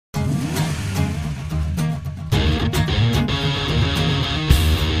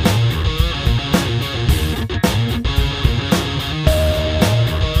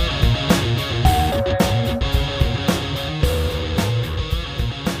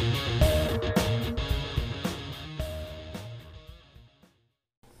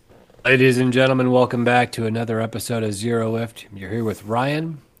Ladies and gentlemen, welcome back to another episode of Zero Lift. You're here with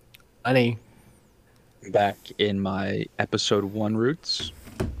Ryan, Honey, Back in my episode one roots.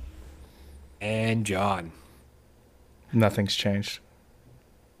 and John. Nothing's changed.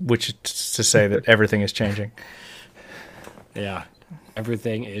 Which is to say that everything is changing. Yeah,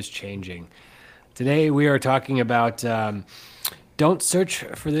 everything is changing. Today we are talking about don't search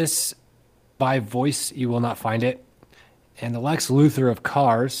for this by voice, you will not find it. And the Lex Luthor of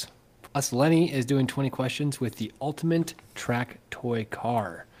cars. Plus, Lenny is doing 20 questions with the ultimate track toy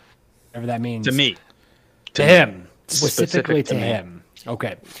car. Whatever that means. To me. To him. Specifically to him.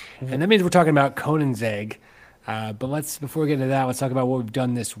 Okay. And that means we're talking about KOW-NEEGS-EGG. But before we get into that, let's talk about what we've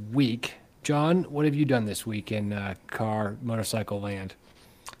done this week. John, what have you done this week in motorcycle land?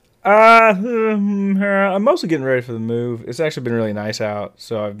 I'm mostly getting ready for the move. It's actually been really nice out,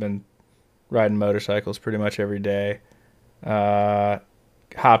 so I've been riding motorcycles pretty much every day.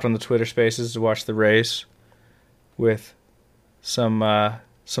 Hopped on the Twitter Spaces to watch the race with some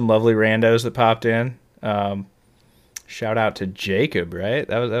lovely randos that popped in. Shout out to Jacob, right?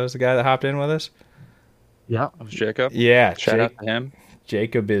 That was the guy that hopped in with us. Yeah, that was Jacob. Yeah, Shout out to him.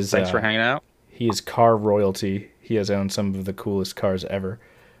 Jacob is. Thanks for hanging out. He is car royalty. He has owned some of the coolest cars ever.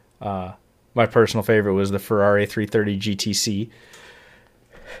 My personal favorite was the Ferrari 330 GTC.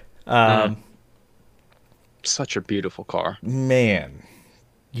 Such a beautiful car. Man,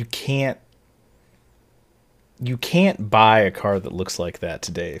 you can't buy a car that looks like that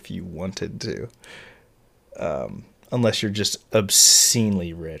today if you wanted to, unless you're just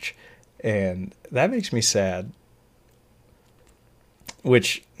obscenely rich, and that makes me sad.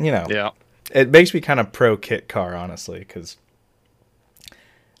 Which, Yeah. it makes me kind of pro kit car, honestly, because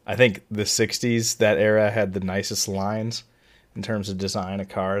I think the 60s, that era, had the nicest lines in terms of design of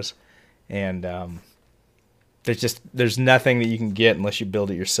cars, and there's nothing that you can get unless you build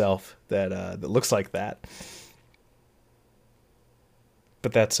it yourself that looks like that.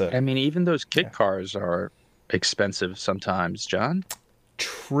 But I mean, even those kit cars are expensive sometimes, John.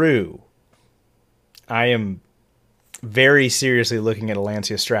 True. I am very seriously looking at a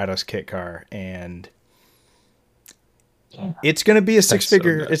Lancia Stratos kit car, and it's going to be a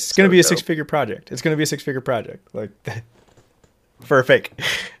six-figure. It's going to be a six-figure project. It's going to be a six-figure project, like for a fake.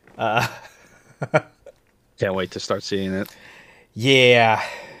 Can't wait to start seeing it. Yeah,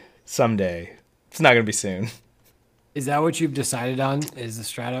 someday. It's not going to be soon. Is that what you've decided on? Is the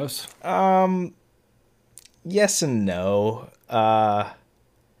Stratos? Yes and no.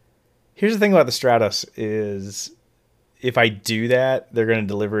 Here's the thing about the Stratos is, if I do that, they're going to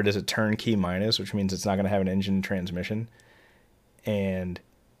deliver it as a turnkey minus, which means it's not going to have an engine and transmission. And,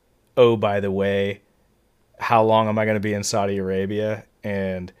 oh, by the way, how long am I going to be in Saudi Arabia?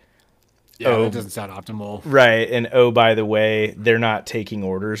 And, Yeah, that doesn't sound optimal. right. And, oh, by the way, they're not taking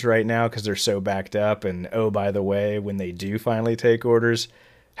orders right now because they're so backed up. And, oh, by the way, when they do finally take orders,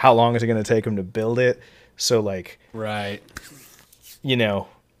 how long is it going to take them to build it? So, like, Right.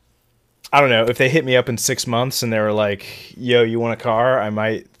 I don't know, if they hit me up in 6 months and they were like, yo, you want a car? I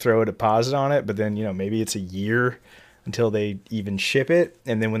might throw a deposit on it, but then, maybe it's a year until they even ship it.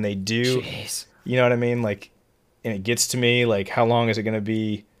 And then when they do, Jeez. you know what I mean? Like, and it gets to me, like, how long is it going to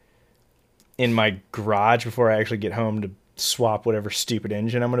be in my garage before I actually get home to swap whatever stupid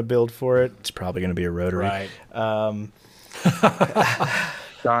engine I'm going to build for it? It's probably going to be a rotary. Right.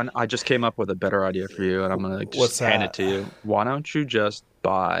 John, I just came up with a better idea for you, and I'm going to What's just hand that? it to you. Why don't you just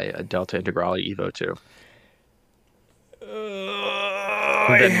buy a Delta Integrale Evo 2?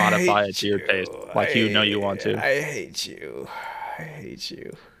 And then modify it to your taste, like you want to. I hate you.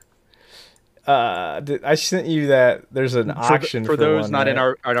 I sent you that there's an auction For those one, not in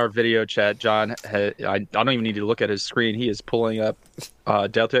right? our video chat, John, I don't even need to look at his screen. He is pulling up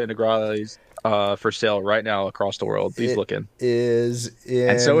Delta Integrales for sale right now across the world. Please look in. Is in,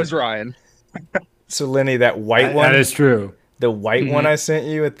 And so is Ryan. so Lenny, that white one. That is true. The white one I sent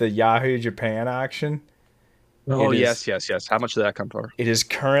you at the Yahoo Japan auction. Oh, It is- yes. How much did that come for? It is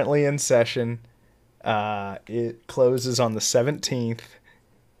currently in session. It closes on the 17th,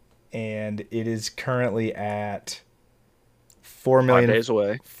 and it is currently at 4 5 million. days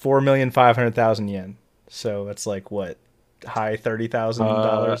away. 4,500,000 yen. So that's like what, high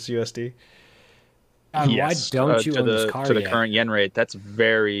 $30,000 USD. Yes, why don't you to own the this car to the yet? current yen rate? That's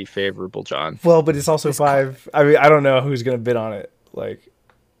very favorable, John. Well, but it's also five. I mean, I don't know who's gonna bid on it. Like,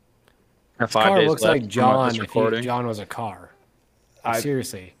 Have This 5 car days looks left like from John this if recording. John was a car. I-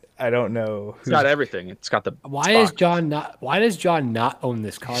 Seriously. I don't know. It's got everything. It's got the. Why does Spock. Why does John not own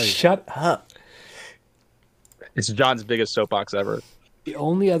this car yet? Shut up. It's John's biggest soapbox ever. The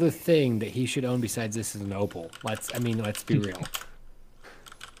only other thing that he should own besides this is an Opal. Let's be real.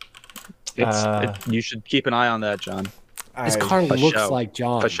 You should keep an eye on that, John. This car For looks show. like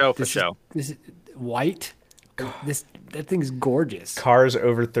John. For show. This is white. That thing's gorgeous. Cars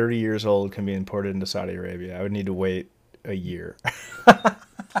over 30 years old can be imported into Saudi Arabia. I would need to wait a year.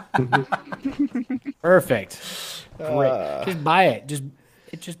 Perfect. Great. Just buy it.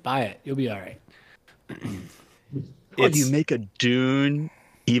 Just buy it. You'll be all right. Do you make a Dune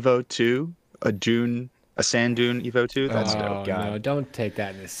Evo 2? A sand dune Evo 2? That's dope. No, don't take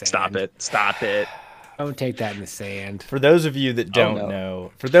that in the sand. Stop it. Don't take that in the sand. For those of you that don't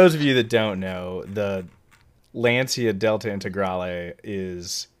know, the Lancia Delta Integrale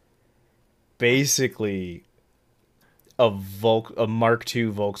is basically a Mark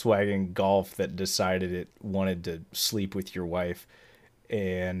II Volkswagen Golf that decided it wanted to sleep with your wife,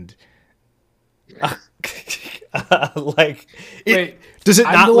 and does it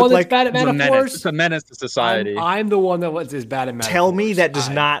not look like bad at metaphors? It's a menace to society. I'm the one that was bad at metaphors. Tell me that does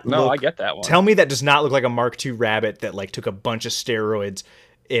not look. No, I get that one. Tell me that does not look like a Mark II Rabbit that like took a bunch of steroids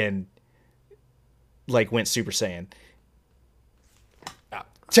and like went Super Saiyan. Yeah.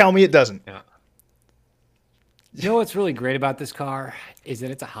 Tell me it doesn't. Yeah. You know what's really great about this car is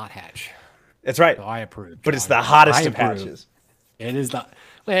that it's a hot hatch. That's right. So I approve. But it's the hottest I of approve. hatches. It is the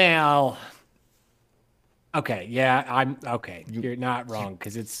well. Okay, yeah, I'm okay. You're not wrong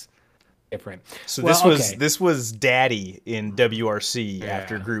because it's different. So this was Daddy in WRC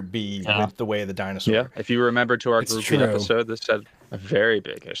after Group B with The Way of the Dinosaur. Yeah, if you remember to our Group B true. episode, this had a very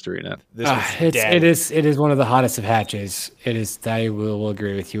big history in it. This was Daddy. It is one of the hottest of hatches. It is. I will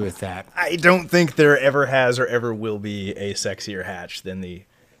agree with you with that. I don't think there ever has or ever will be a sexier hatch than the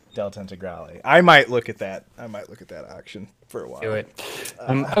Delta Integrale. I might look at that. Auction for a while. Do it.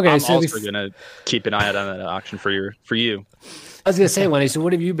 I'm So also gonna keep an eye out on that auction for you. I was gonna say, Lenny. So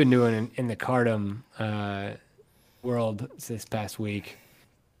what have you been doing in the Cardum world this past week?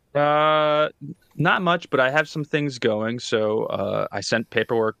 Not much, but I have some things going. So I sent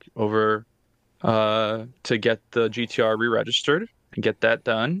paperwork over to get the GTR re-registered and get that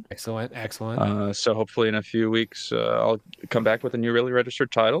done. Excellent. So hopefully in a few weeks I'll come back with a new really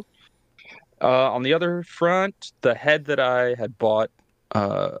registered title. On the other front, the head that I had bought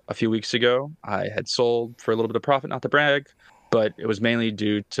a few weeks ago, I had sold for a little bit of profit, not to brag, but it was mainly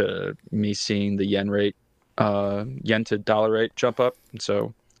due to me seeing the yen to dollar rate jump up. And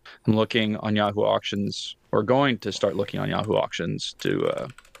so I'm looking on Yahoo Auctions, or going to start looking on Yahoo Auctions to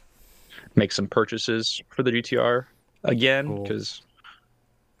make some purchases for the GTR again, because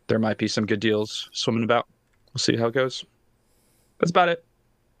there might be some good deals swimming about. We'll see how it goes. That's about it.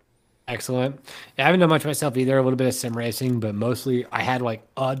 Excellent. I haven't done much myself either. A little bit of sim racing, but mostly I had like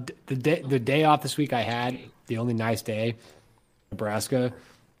the day off this week. I had the only nice day, Nebraska.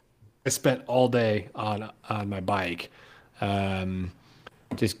 I spent all day on my bike,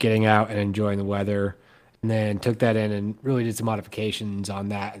 just getting out and enjoying the weather, and then took that in and really did some modifications on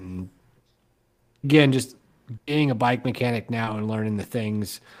that. And again, just being a bike mechanic now and learning the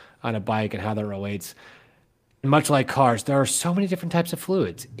things on a bike and how that relates. Much like cars, there are so many different types of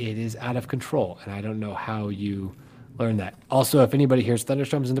fluids. It is out of control, and I don't know how you learn that. Also, if anybody hears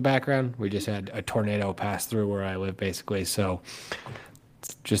thunderstorms in the background, we just had a tornado pass through where I live, basically. So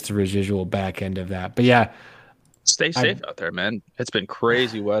it's just the residual back end of that. But yeah, stay safe out there, man. It's been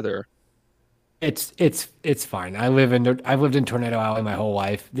crazy weather. It's fine. I've lived in Tornado Alley my whole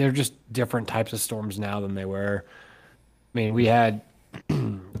life. They're just different types of storms now than they were. I mean, we had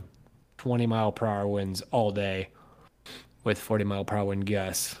 20-mile-per-hour winds all day with 40-mile-per-hour wind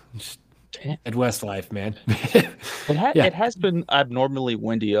gusts. Just Midwest life, man. It has been abnormally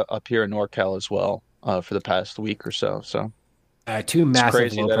windy up here in NorCal as well for the past week or so. So two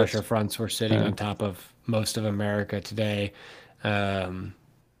massive low-pressure fronts were sitting on top of most of America today. So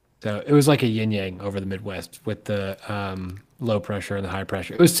it was like a yin-yang over the Midwest with the low pressure and the high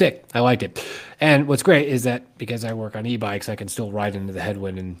pressure. It was sick. I liked it. And what's great is that because I work on e-bikes, I can still ride into the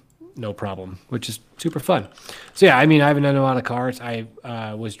headwind and no problem, which is super fun. So yeah, I mean, I haven't done a lot of cars. I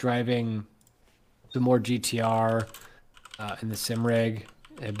was driving some more GTR in the sim rig.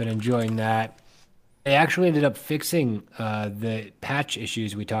 I've been enjoying that. They actually ended up fixing the patch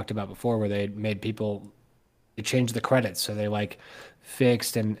issues we talked about before, where they made people change the credits. So they like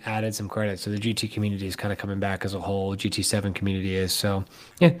fixed and added some credits. So the GT community is kind of coming back as a whole. GT7 community is. So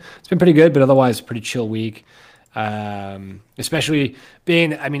yeah, it's been pretty good, but otherwise pretty chill week. Especially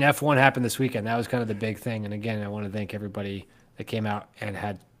being, I mean, F1 happened this weekend. That was kind of the big thing. And again, I want to thank everybody that came out and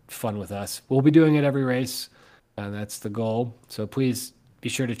had fun with us. We'll be doing it every race. That's the goal. So please be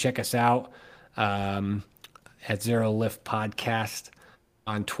sure to check us out at Zero Lift Podcast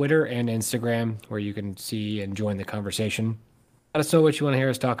on Twitter and Instagram, where you can see and join the conversation. Let us know what you want to hear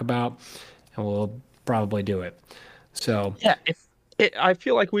us talk about, and we'll probably do it. So Yeah, I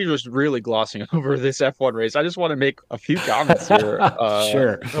feel like we were just really glossing over this F1 race. I just want to make a few comments here.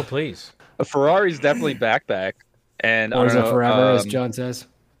 sure, Oh, please. Ferrari's definitely back, and I don't Forza know. forever, as John says.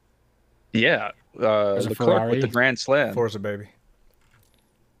 Yeah, There's a Leclerc with the Ferrari. grand slam. Forza, baby.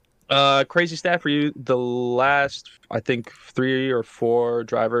 Crazy stat for you: the last, I think, 3 or 4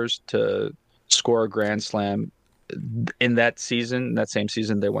 drivers to score a grand slam in that season, that same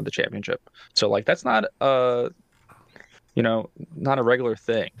season, they won the championship. So, like, that's not not a regular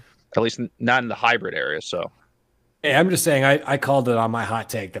thing. At least not in the hybrid area. So, Hey, I'm just saying, I called it on my hot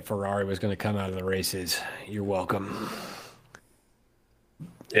take that Ferrari was going to come out of the races. You're welcome.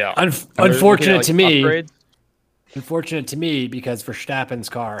 yeah. Unfortunate to me. Upgrades. Unfortunate to me because Verstappen's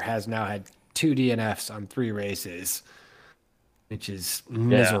car has now had 2 DNFs on 3 races, which is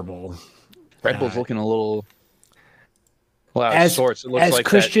miserable. Red Bull's looking a little out of As- sorts. It looks as like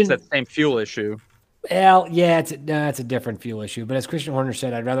Christian- that same fuel issue. Well, yeah, it's a different fuel issue. But as Christian Horner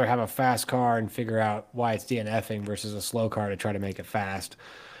said, I'd rather have a fast car and figure out why it's DNFing versus a slow car to try to make it fast.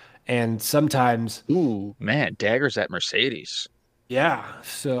 And sometimes, Ooh, man, daggers at Mercedes. yeah.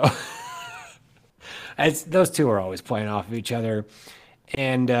 So those two are always playing off of each other.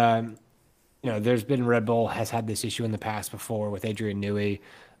 And there's been Red Bull has had this issue in the past before with Adrian Newey.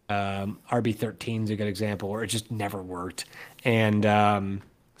 RB13 is a good example where it just never worked. And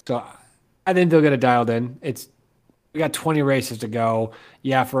so I think they'll get it dialed in. We got 20 races to go.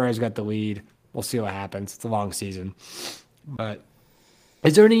 Yeah, Ferrari's got the lead. We'll see what happens. It's a long season. But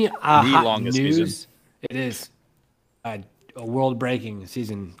is there any hot longest news? season. It is a world-breaking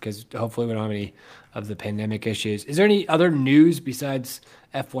season because hopefully we don't have any of the pandemic issues. Is there any other news besides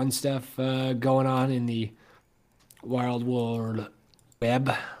F1 stuff going on in the wild world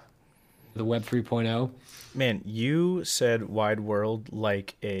web, the Web 3.0? Man, you said wide world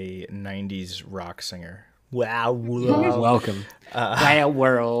like a 90s rock singer. Wow. Welcome. Wild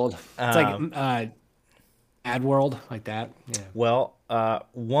world. It's like Ad World, like that. Yeah. Well,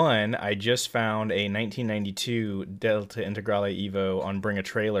 one, I just found a 1992 Delta Integrale Evo on Bring a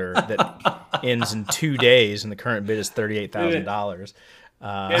Trailer that ends in 2 days, and the current bid is $38,000.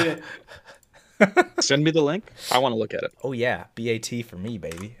 Send me the link. I want to look at it. Oh yeah, BAT for me,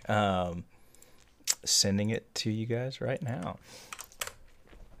 baby. Sending it to you guys right now.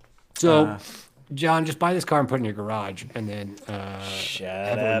 So, John, just buy this car and put it in your garage, and then Shut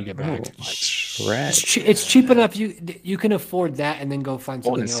have it when you get back. It's cheap enough you can afford that, and then go find I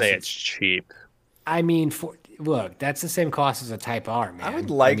something wouldn't else. say it's cheap. I mean, look, that's the same cost as a Type R, man. I would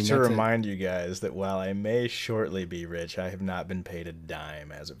like mean, to that's remind you guys that while I may shortly be rich, I have not been paid a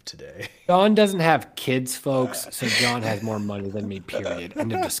dime as of today. John doesn't have kids, folks, so John has more money than me, period.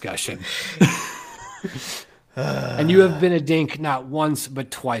 End of discussion. And you have been a dink not once,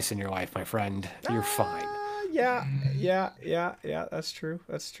 but twice in your life, my friend. You're fine. Yeah, that's true.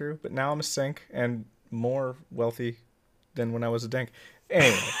 That's true. But now I'm a sink and more wealthy than when I was a dink.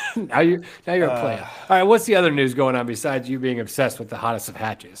 Anyway. Now you're a player. All right, what's the other news going on besides you being obsessed with the hottest of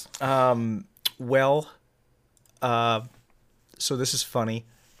hatches? Well, so this is funny.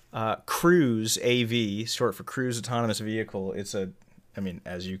 Cruise AV, short for Cruise Autonomous Vehicle. It's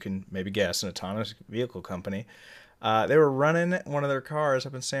as you can maybe guess, an autonomous vehicle company. They were running one of their cars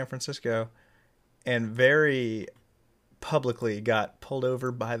up in San Francisco and very publicly got pulled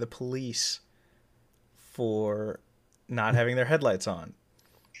over by the police for not having their headlights on.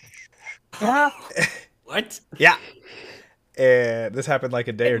 What? Yeah. And this happened like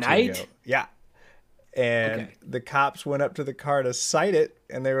a day or two night? ago. Yeah. And Okay. the cops went up to the car to cite it,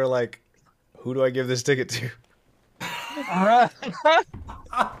 and they were like, who do I give this ticket to?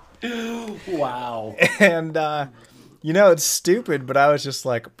 Wow. And, it's stupid, but I was just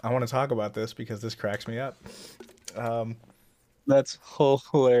like, I want to talk about this because this cracks me up. That's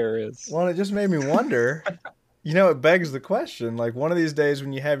hilarious. Well, it just made me wonder, it begs the question, like one of these days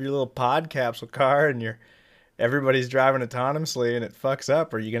when you have your little pod capsule car and everybody's driving autonomously and it fucks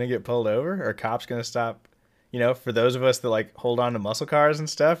up, are you going to get pulled over? Are cops going to stop? For those of us that like hold on to muscle cars and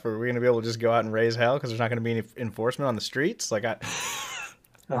stuff, are we going to be able to just go out and raise hell because there's not going to be any enforcement on the streets? Like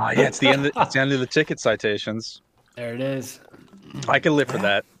It's the end. It's the end of the ticket citations. There it is. I can live for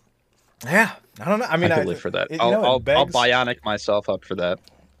that. Yeah, I don't know. I mean, I can live for that. It, I'll begs, bionic myself up for that.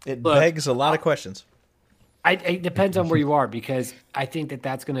 It Look, begs a lot of questions. It depends on where you are because I think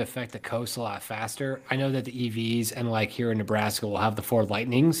that's going to affect the coast a lot faster. I know that the EVs and like here in Nebraska will have the Ford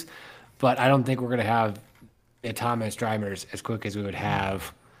Lightnings, but I don't think we're going to have autonomous drivers as quick as we would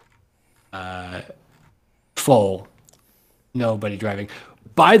have full Nobody driving.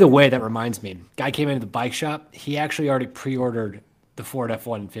 By the way, that reminds me. Guy came into the bike shop. He actually already pre-ordered the Ford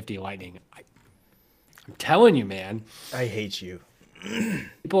F-150 Lightning. I'm telling you, man. I hate you.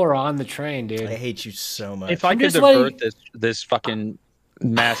 People are on the train, dude. I hate you so much. If I could divert this fucking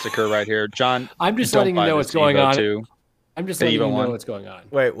massacre right here, John, I'm just don't letting you buy know this what's going Evo on. 2. I'm just The letting you Evo know 1. what's going on.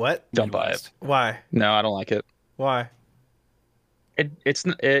 Wait, what? Don't buy it. Why? No, I don't like it. Why? I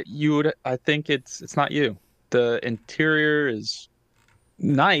think it's not you. The interior is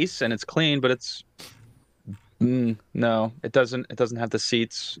nice and it's clean, but it's no, it doesn't have the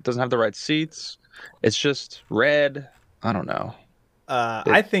seats. It doesn't have the right seats. It's just red. I don't know.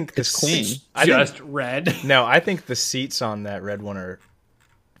 I think it's clean. Red. No, I think the seats on that red one are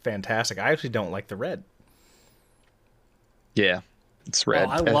fantastic. I actually don't like the red. Yeah, it's red.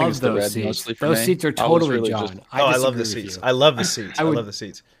 Oh, I love it's the those red seats. mostly for Those me. seats are I was totally really John. just- I love the disagree with seats. you. I love the seats. I would- love the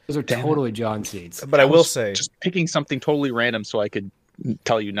seats. Those are Damn it. totally John seats. But I will say, just picking something totally random so I could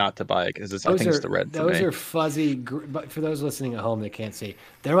tell you not to buy it because I think it's the red for me. Those are fuzzy. But for those listening at home that can't see,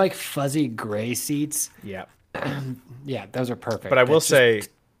 they're like fuzzy gray seats. yeah. Yeah, those are perfect. But I will say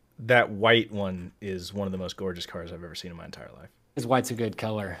that white one is one of the most gorgeous cars I've ever seen in my entire life. because white's a good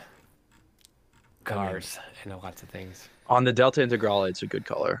color. Cars and lots of things. On the Delta Integrale, it's a good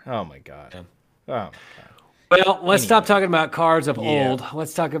color. Oh my god. Oh my god. Well, let's stop talking about cars of Yeah. old.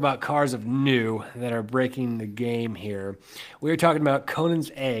 Let's talk about cars of new that are breaking the game here. We were talking about Conan's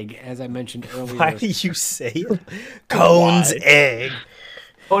Egg, as I mentioned earlier. Why do you say it? Cone's egg?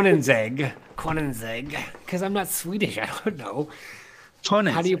 Conan's Egg. Conan's Egg. Because I'm not Swedish. I don't know.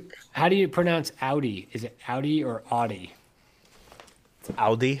 How do you pronounce Audi? Is it Audi or Audi?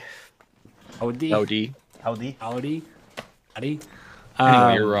 Audi. Audi. Audi. Audi. Audi. Audi.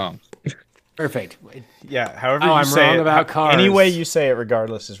 Anyway, you're wrong. Perfect. Yeah, however Oh, you I'm say wrong it, about cars. any way you say it,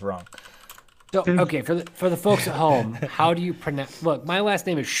 regardless, is wrong. So, okay, for the folks at home, how do you pronounce? Look, my last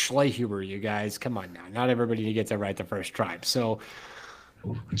name is Schleihuber. You guys, come on now. Not everybody gets it right the first try. So,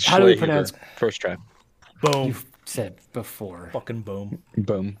 how do we pronounce? First try? Boom. You said before. Fucking boom.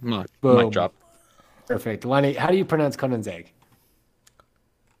 Boom. Mic Boom. drop. Perfect, Lenny. How do you pronounce Conan's Egg?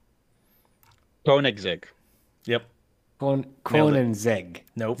 KOW-NEEGS-EGG. Yep. Conan's Egg.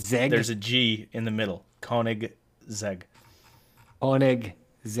 Nope. Zeg. There's a G in the middle. KOW-NEEGS-EGG.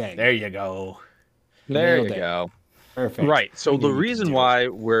 Konig's Egg. There you go. There Nailed you it. go. Perfect. Right. So We the knew you could reason do it. why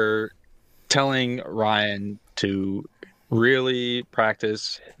we're telling Ryan to really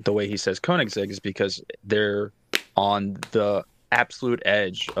practice the way he says Koenigsegg is because they're on the absolute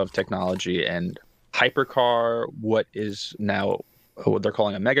edge of technology and hypercar, what is now what they're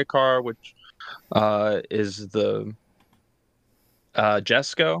calling a megacar, which is the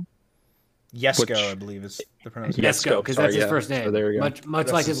Jesco. Yesko, Which- I believe is the pronunciation. Yesko, because that's his first So name. there we go. Much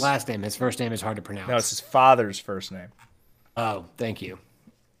That's like his his- last name. His first name is hard to pronounce. No, it's his father's first name. Oh, thank you.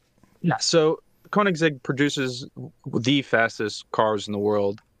 Yeah. So Koenigsegg produces the fastest cars in the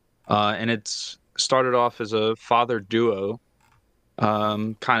world, and it's started off as a father duo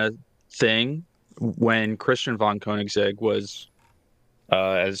kind of thing. When Christian von Koenigsegg was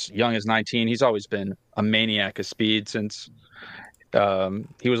as young as 19, he's always been a maniac of speed since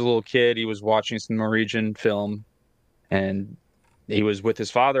he was a little kid. He was watching some Norwegian film, and he was with his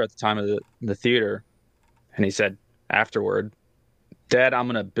father at the time of the theater, and he said afterward, Dad, I'm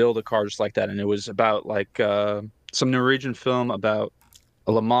gonna build a car just like that. And it was about like some Norwegian film about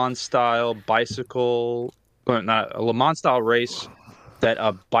a Le Mans style bicycle, or not a Le Mans style race that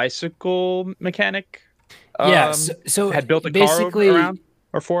a bicycle mechanic so had built a basically, car around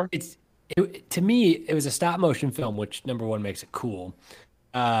or for. To me, it was a stop motion film, which number one makes it cool.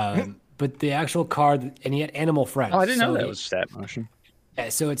 But the actual car, and he had animal friends. Oh, I didn't know so that was stop motion. Yeah,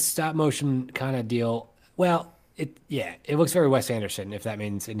 so it's stop motion kind of deal. Well, it looks very Wes Anderson, if that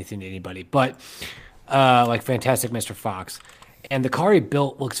means anything to anybody. But like Fantastic Mr. Fox, and the car he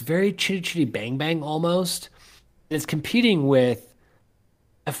built looks very Chitty Chitty Bang Bang almost. It's competing with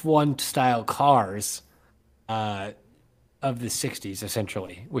F1 style cars of the 60s,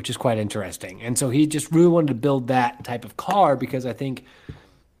 essentially, which is quite interesting. And so he just really wanted to build that type of car because I think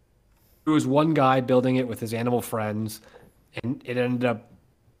it was one guy building it with his animal friends, and it ended up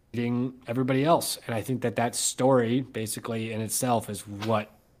beating everybody else. And I think that story, basically in itself, is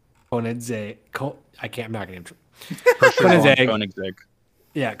what Koenigsegg. I'm not going to. Koenigsegg.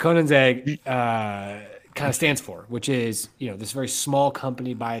 Yeah, Koenigsegg kind of stands for, which is, this very small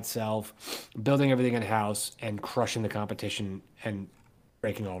company by itself, building everything in house and crushing the competition and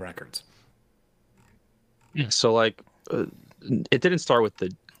breaking all records. So like, it didn't start with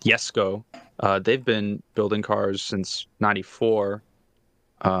the Jesco. They've been building cars since '94,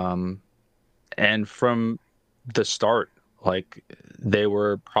 and from the start, Like they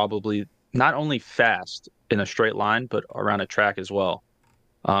were probably not only fast in a straight line, but around a track as well.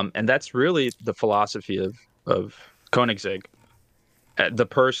 And that's really the philosophy of Koenigsegg. The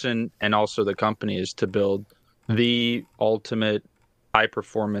person and also the company is to build the ultimate high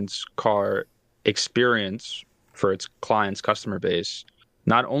performance car experience for its clients' customer base,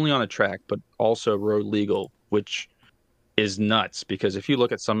 not only on a track, but also road legal, which is nuts because if you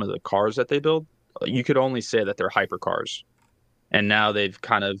look at some of the cars that they build, you could only say that they're hypercars. And now they've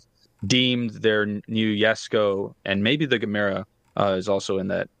kind of deemed their new Jesko, and maybe the Gamera is also in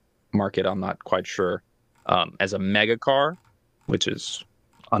that market, I'm not quite sure, as a mega car, which is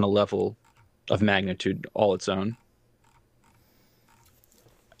on a level of magnitude all its own.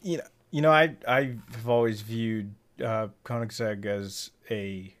 I've always viewed Koenigsegg as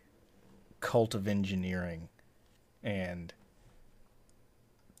a cult of engineering, and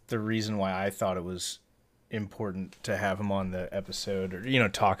the reason why I thought it was important to have him on the episode or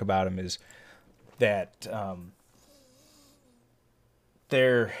talk about him is that I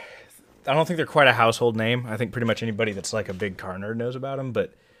don't think they're quite a household name. I think pretty much anybody that's like a big car nerd knows about them,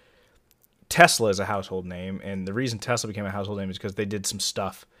 but Tesla is a household name, and the reason Tesla became a household name is because they did some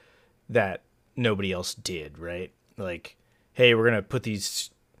stuff that nobody else did, right? Like, hey, we're going to put these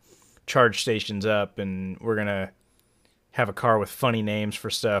charge stations up, and we're going to have a car with funny names for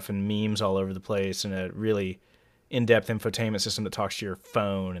stuff and memes all over the place, and a really in-depth infotainment system that talks to your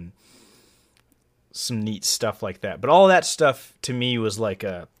phone, and some neat stuff like that. But all that stuff, to me, was like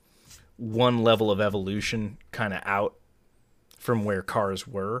a one level of evolution kind of out from where cars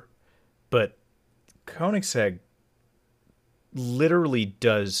were. But Koenigsegg literally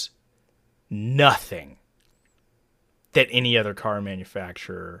does nothing that any other car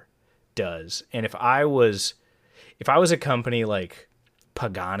manufacturer does. And if I was a company like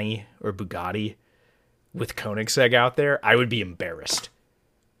Pagani or Bugatti with Koenigsegg out there, I would be embarrassed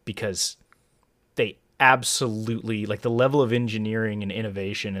because they absolutely, like, the level of engineering and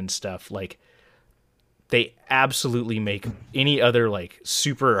innovation and stuff, like, they absolutely make any other like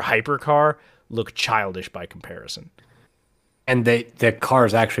super hypercar look childish by comparison. And the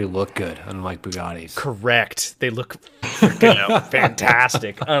cars actually look good, unlike Bugattis. Correct. They look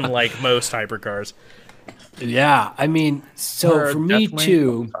fantastic, unlike most hypercars. Yeah, I mean, so for me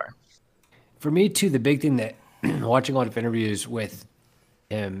too, the big thing that watching a lot of interviews with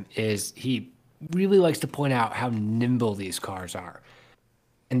him is he really likes to point out how nimble these cars are.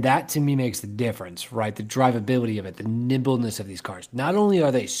 And that to me makes the difference, right? The drivability of it, the nimbleness of these cars. Not only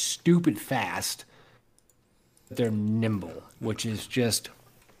are they stupid fast, but they're nimble, which is just,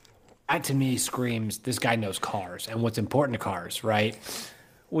 that to me screams, this guy knows cars and what's important to cars, right?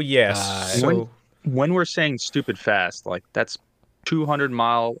 Well, yes. When we're saying stupid fast, like that's 200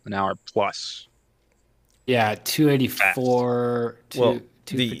 mile an hour plus. Yeah, 284,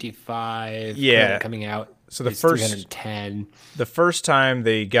 255 coming out. So the first 310. The first time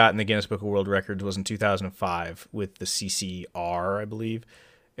they got in the Guinness Book of World Records was in 2005 with the CCR, I believe,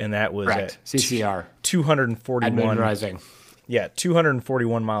 and that was correct. At CCR 241 rising. Yeah,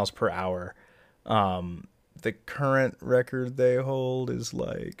 241 miles per hour. The current record they hold is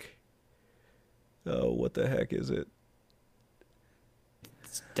like, oh, what the heck is it?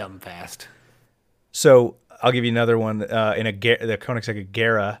 It's dumb fast. So I'll give you another one. The Koenigsegg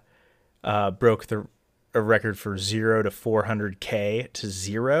Agera broke a record for 0 to 400K to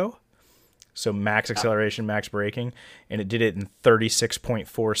 0. So max acceleration, max braking, and it did it in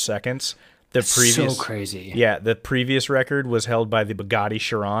 36.4 seconds. So crazy. Yeah, the previous record was held by the Bugatti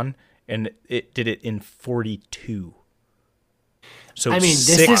Chiron, and it did it in 42. So I mean,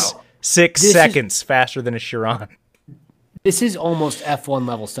 six seconds faster than a Chiron. This is almost F1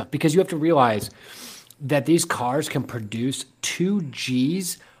 level stuff because you have to realize that these cars can produce 2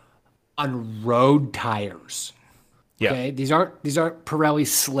 Gs on road tires. Yeah. Okay, these aren't Pirelli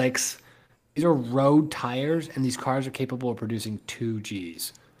slicks. These are road tires, and these cars are capable of producing 2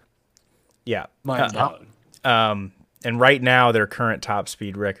 Gs. Yeah. Mind blown. And right now, their current top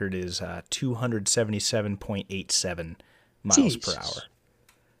speed record is 277.87 miles per hour.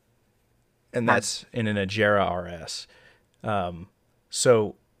 And that's in an Agera RS.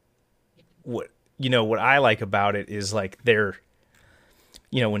 So what I like about it is like when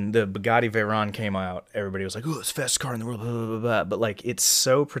the Bugatti Veyron came out, everybody was like, "Oh, it's the fastest car in the world," blah, blah, blah, blah. But like, it's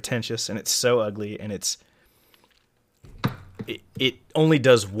so pretentious and it's so ugly, and it only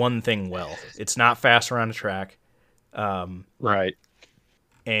does one thing well. It's not fast around a track, right?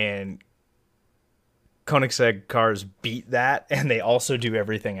 And Koenigsegg cars beat that, and they also do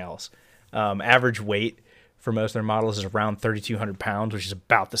everything else. Average weight for most of their models is around 3,200 pounds, which is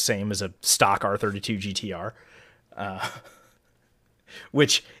about the same as a stock R32 GTR.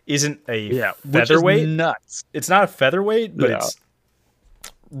 which isn't a which featherweight. is nuts. It's not a featherweight, but Yeah. it's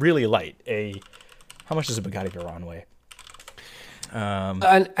really light. How much does a Bugatti Veyron weigh?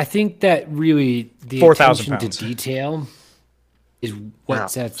 And I think that really the 4,000 attention pounds. to detail is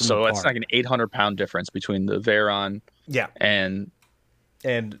what sets them So apart. it's like an 800-pound difference between the Veyron Yeah, and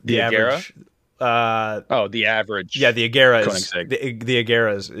and the average. the average. Yeah, the Agera is Koenigsegg. the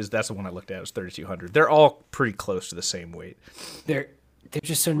Agera is that's the one I looked at. It was 3,200. They're all pretty close to the same weight. They're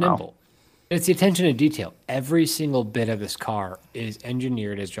just so nimble. It's the attention to detail. Every single bit of this car is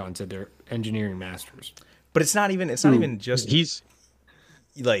engineered, as John said. They're engineering masters. But it's not even just He's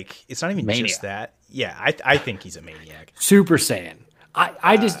it's not even Maniac. just that. Yeah, I think he's a maniac. Super Saiyan.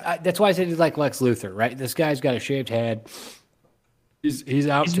 That's why I said he's like Lex Luthor, right? This guy's got a shaved head. He's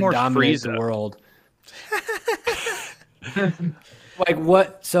out He's to more dominate Frieza. the world. Like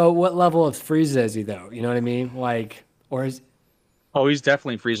what? So what level of Frieza is he though? You know what I mean? Like, or is he's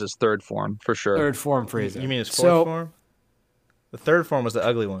definitely Frieza's third form for sure. third form Frieza? You mean his fourth form? The third form was the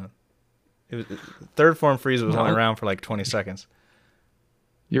ugly one. Third form Frieza was only around for like 20 seconds.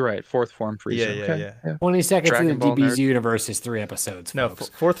 You're right. Fourth form Frieza. Yeah. 20 seconds Dragon in the Ball DBZ nerd. universe is 3 episodes. No, Folks.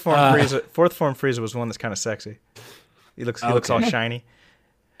 fourth form Frieza was the one that's kind of sexy. He looks all shiny.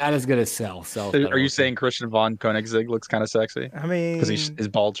 That is gonna sell. Are you saying Christian von Koenigsegg looks kind of sexy? I mean, Because his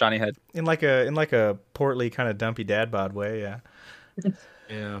bald, shiny head. in like a portly kind of dumpy dad bod way, yeah.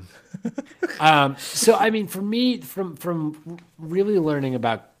 Yeah. So I mean, for me, from really learning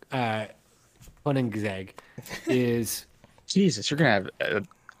about Koenigsegg is Jesus, you're gonna have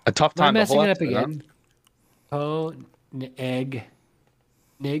a tough am I time. messing it up episode, huh?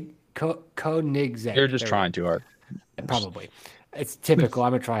 again? Koenigsegg. You're just There we trying too hard. go. Probably. It's typical.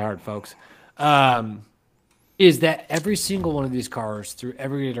 I'm a try hard, folks. Is that every single one of these cars, through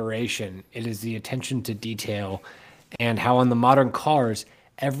every iteration, it is the attention to detail, and how on the modern cars,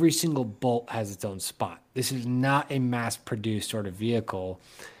 every single bolt has its own spot. This is not a mass-produced sort of vehicle.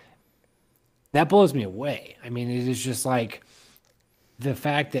 That blows me away. I mean, it is just like the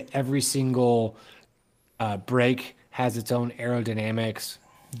fact that every single brake has its own aerodynamics.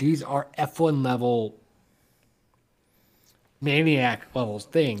 These are F1 level, maniac levels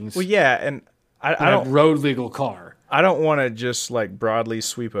things. Well, yeah, and I on a don't road legal car. I don't want to just like broadly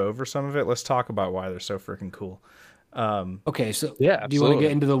sweep over some of it. Let's talk about why they're so freaking cool. Okay, so Yeah, do you want to absolutely.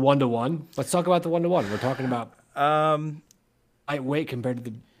 get into the 1-to-1? Let's talk about the 1-to-1. We're talking about lightweight compared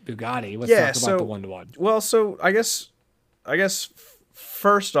to the Bugatti. Let's talk about the 1-to-1. Well, so I guess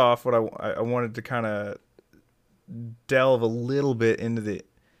first off, what I wanted to kind of delve a little bit into the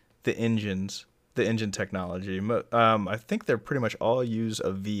engines, the engine technology. I think they're pretty much all use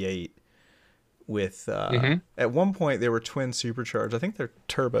a V8 with at one point they were twin supercharged. I think they're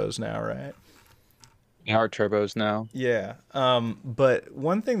turbos now, right? They are turbos now. Yeah. But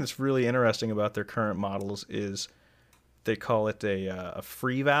one thing that's really interesting about their current models is they call it a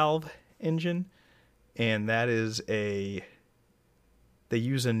free valve engine, and that is they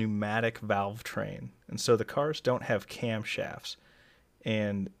use a pneumatic valve train, and so the cars don't have camshafts.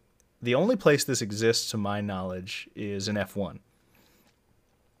 And the only place this exists, to my knowledge, is in F1.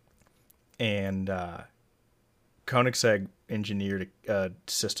 And Koenigsegg engineered a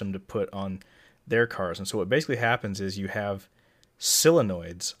system to put on their cars. And so what basically happens is you have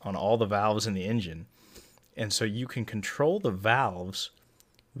solenoids on all the valves in the engine. And so you can control the valves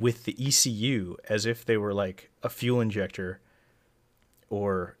with the ECU as if they were like a fuel injector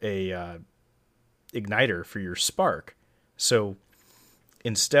or a igniter for your spark. So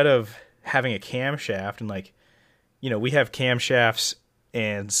instead of having a camshaft and we have camshafts,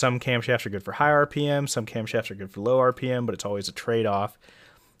 and some camshafts are good for high RPM, some camshafts are good for low RPM, but it's always a trade-off.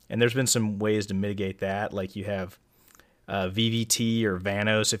 And there's been some ways to mitigate that, like you have VVT or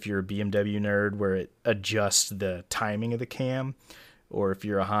Vanos if you're a BMW nerd, where it adjusts the timing of the cam. Or if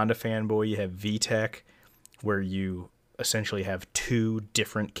you're a Honda fanboy, you have VTEC, where you essentially have two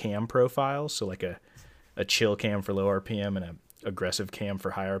different cam profiles, so like a chill cam for low RPM and a aggressive cam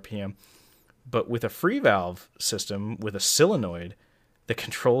for high RPM. But with a free valve system with a solenoid that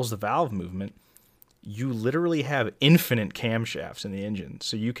controls the valve movement, you literally have infinite camshafts in the engine.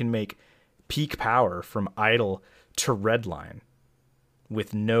 So you can make peak power from idle to redline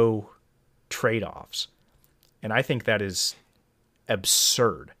with no trade-offs. And I think that is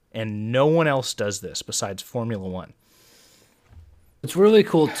absurd. And no one else does this besides Formula One. What's really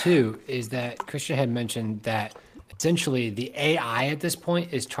cool too is that Christian had mentioned that essentially the AI at this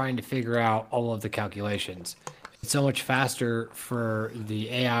point is trying to figure out all of the calculations. It's so much faster for the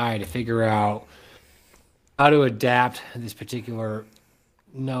AI to figure out how to adapt this particular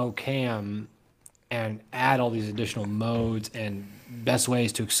no cam and add all these additional modes and best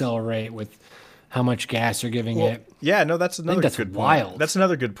ways to accelerate with how much gas you're giving it. Yeah, no, that's another that's good wild. point. That's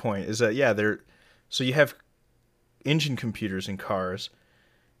another good point. Is that so you have engine computers in cars,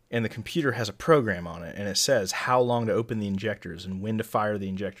 and the computer has a program on it, and it says how long to open the injectors and when to fire the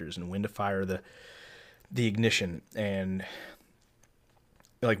injectors and when to fire the ignition and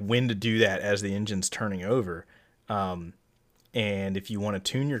like when to do that as the engine's turning over. And if you want to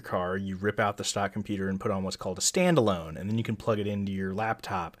tune your car, you rip out the stock computer and put on what's called a standalone, and then you can plug it into your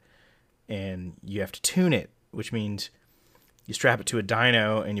laptop, and you have to tune it, which means you strap it to a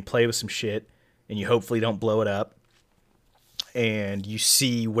dyno and you play with some shit, and you hopefully don't blow it up, and you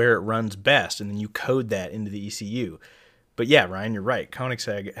see where it runs best, and then you code that into the ECU. But yeah, Ryan, you're right.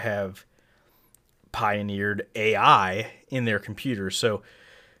 KOW-NEEGS-EGG have pioneered AI in their computers. So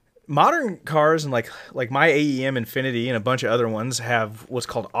modern cars and like my AEM Infinity and a bunch of other ones have what's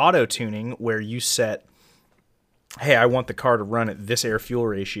called auto tuning, where you set, hey, I want the car to run at this air fuel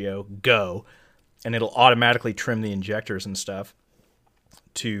ratio, go, and it'll automatically trim the injectors and stuff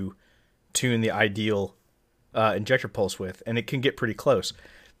to tune the ideal injector pulse width, and it can get pretty close.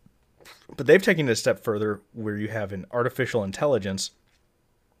 But they've taken it a step further, where you have an artificial intelligence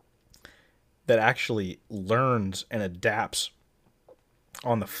that actually learns and adapts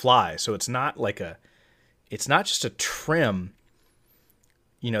on the fly. So it's not just a trim,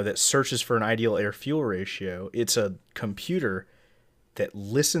 that searches for an ideal air fuel ratio. It's a computer that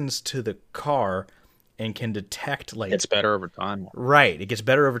listens to the car and can detect it's better over time. Right. It gets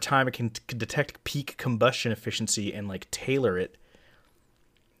better over time. It can detect peak combustion efficiency and tailor it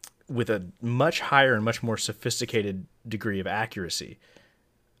with a much higher and much more sophisticated degree of accuracy.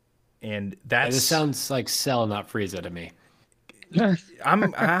 And this sounds like sell, not Frieza to me. I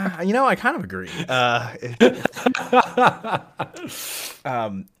kind of agree.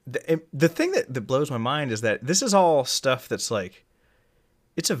 The thing that blows my mind is that this is all stuff that's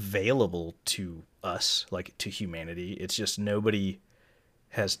it's available to us, to humanity. It's just nobody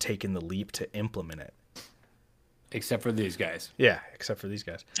has taken the leap to implement it. Except for these guys. Yeah, except for these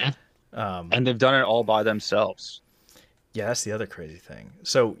guys. And they've done it all by themselves. Yeah, that's the other crazy thing.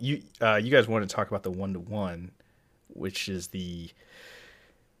 So you guys want to talk about the 1-to-1, which is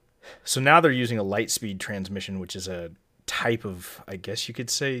so now they're using a light-speed transmission, which is a type of, I guess you could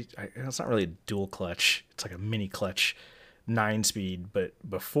say, it's not really a dual clutch. It's like a mini clutch 9-speed. But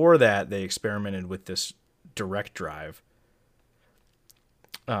before that, they experimented with this direct drive.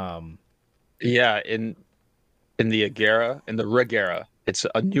 Yeah, in the Agera, in the Regera, it's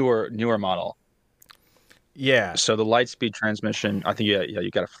a newer model. Yeah. So the Lightspeed transmission, I think, you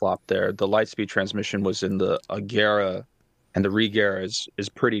got a flop there. The Lightspeed transmission was in the Agera, and the Regera is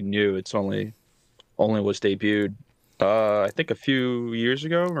pretty new. It's only was debuted, I think, a few years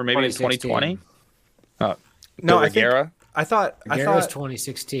ago, or maybe in 2020. No, Regera. I thought is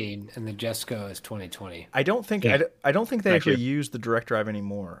 2016 and the Jesco is 2020. I don't think they actually use the direct drive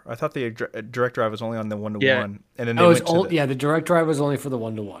anymore. I thought the direct drive was only on the 1-to-1, and then the direct drive was only for the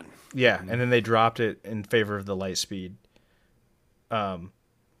 1-to-1. Yeah, and then they dropped it in favor of the light speed.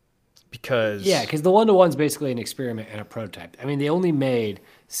 Because the 1-to-1 is basically an experiment and a prototype. I mean, they only made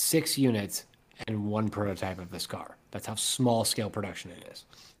 6 units and 1 prototype of this car. That's how small scale production it is.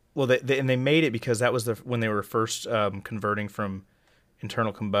 Well, they made it because that was when they were first converting from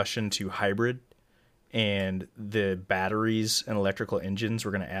internal combustion to hybrid, and the batteries and electrical engines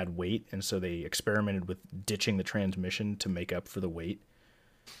were going to add weight, and so they experimented with ditching the transmission to make up for the weight.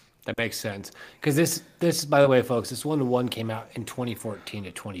 That makes sense. Because this, by the way, folks, this 1-to-1 came out in 2014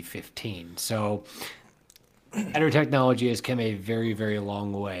 to 2015. So battery technology has come a very, very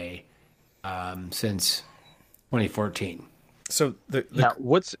long way since 2014. So now,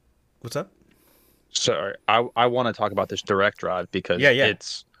 what's up? Sorry, I want to talk about this direct drive because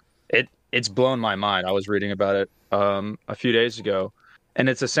it's blown my mind. I was reading about it a few days ago, and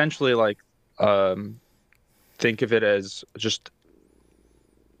it's essentially think of it as just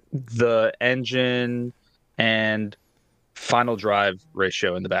the engine and final drive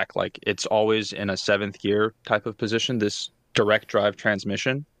ratio in the back. It's always in a 7th gear type of position, this direct drive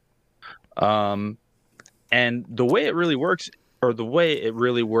transmission. And the way it really works, or the way it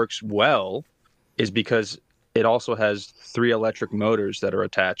really works well, is because it also has 3 electric motors that are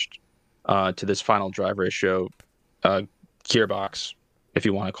attached to this final drive ratio gearbox, if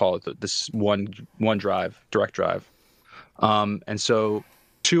you want to call it this one drive, direct drive. And so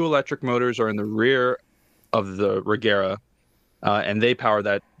 2 electric motors are in the rear of the Regera, and they power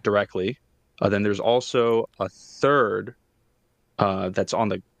that directly. Then there's also a 3rd that's on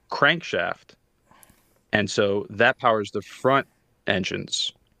the crankshaft, and so that powers the front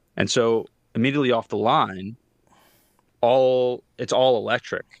engines. And so immediately off the line, it's all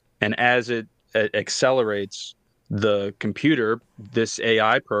electric. And as it accelerates the computer, this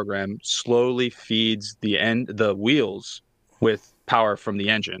AI program slowly feeds the wheels with power from the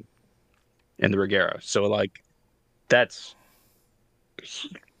engine in the Regera. So like that's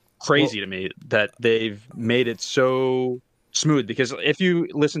crazy to me that they've made it so smooth, because if you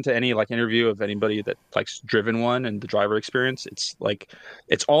listen to any like interview of anybody that like's driven one and the driver experience, it's like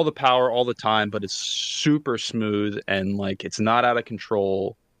it's all the power all the time, but it's super smooth and like it's not out of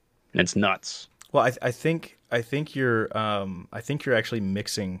control and it's nuts. Well, I think you're actually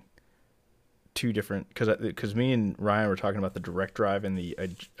mixing two different, because me and Ryan were talking about the direct drive and the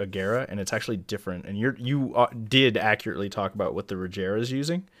Agera, and it's actually different. And you did accurately talk about what the Regera is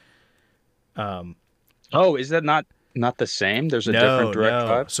using. Oh, is that not the same? There's a different direct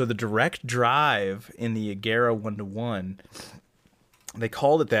drive? So the direct drive in the Agera 1-to-1, they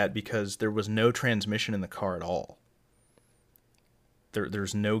called it that because there was no transmission in the car at all.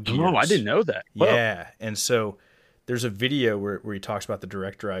 There's no gears. Oh, I didn't know that. Whoa. Yeah, and so there's a video where he talks about the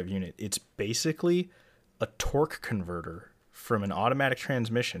direct drive unit. It's basically a torque converter from an automatic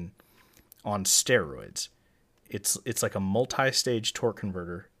transmission on steroids. It's like a multi-stage torque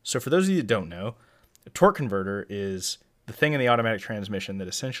converter. So for those of you that don't know, a torque converter is the thing in the automatic transmission that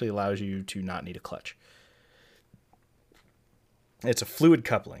essentially allows you to not need a clutch. It's a fluid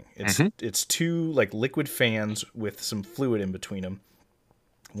coupling. It's two like liquid fans with some fluid in between them.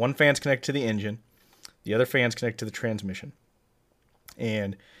 One fan's connected to the engine, the other fan's connected to the transmission.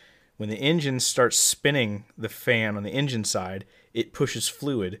 And when the engine starts spinning the fan on the engine side, it pushes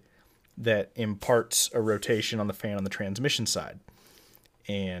fluid that imparts a rotation on the fan on the transmission side.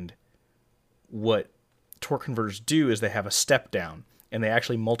 And what torque converters do is they have a step down, and they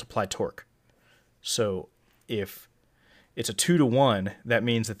actually multiply torque. So if it's a 2-to-1, that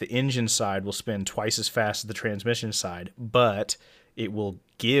means that the engine side will spin twice as fast as the transmission side, but it will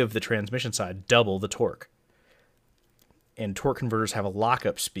give the transmission side double the torque. And torque converters have a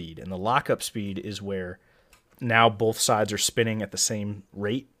lockup speed, and the lockup speed is where now both sides are spinning at the same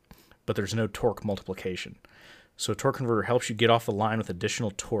rate, but there's no torque multiplication. So a torque converter helps you get off the line with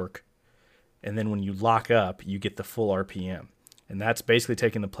additional torque, and then when you lock up, you get the full RPM. And that's basically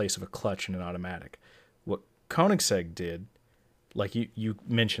taking the place of a clutch in an automatic. What KOW-NEEGS-EGG did, like you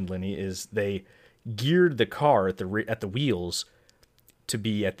mentioned, Lenny, is they geared the car at the wheels to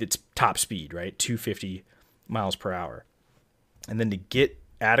be at its top speed, right? 250 miles per hour. And then to get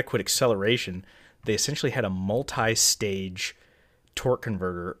adequate acceleration, they essentially had a multi-stage torque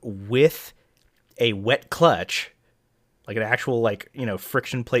converter with a wet clutch, like an actual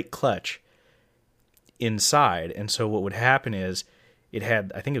friction plate clutch inside. And so what would happen is it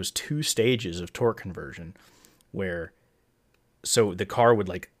had, I think it was 2 stages of torque conversion, where so the car would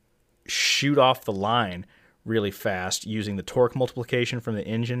like shoot off the line really fast using the torque multiplication from the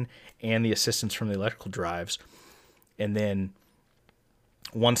engine and the assistance from the electrical drives. And then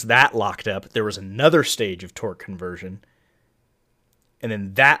once that locked up, there was another stage of torque conversion. And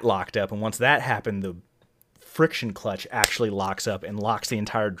then that locked up. And once that happened, the friction clutch actually locks up and locks the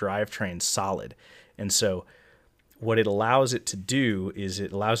entire drivetrain solid. And so what it allows it to do is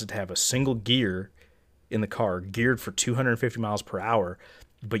it allows it to have a single gear in the car geared for 250 miles per hour,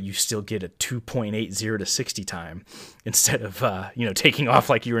 but you still get a 2.80 to 60 time instead of taking off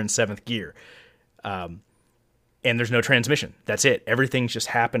like you were in 7th gear. And there's no transmission. That's it. Everything's just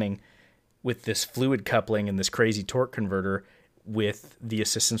happening with this fluid coupling and this crazy torque converter with the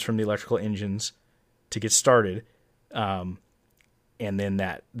assistance from the electrical engines to get started. And then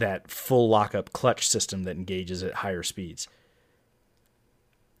that full lockup clutch system that engages at higher speeds.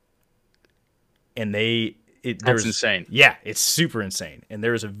 And that's insane. Yeah, it's super insane. And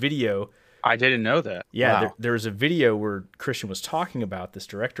there was a video. I didn't know that. Yeah, wow. there was a video where Christian was talking about this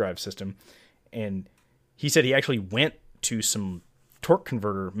direct drive system, and he said he actually went to some torque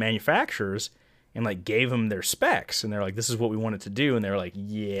converter manufacturers and like gave them their specs, and they're like, "This is what we want it to do," and they're like,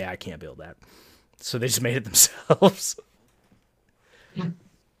 "Yeah, I can't build that," so they just made it themselves.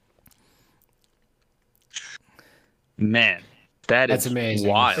 Man, that's amazing.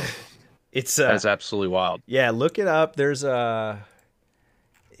 Wild. That's absolutely wild. Yeah, look it up. There's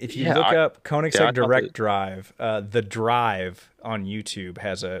if you look up KOW-NEEGS-EGG direct drive, the drive on YouTube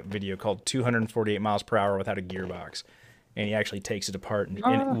has a video called 248 miles per hour without a gearbox, and he actually takes it apart.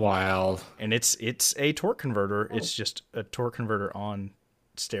 Wild. And it's a torque converter. It's just a torque converter on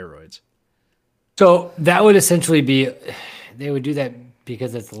steroids. So that would essentially be, they would do that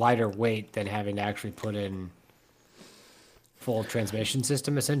because it's lighter weight than having to actually put in full transmission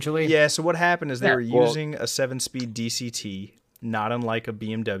system, essentially. Yeah, so what happened is they were using a 7-speed DCT, not unlike a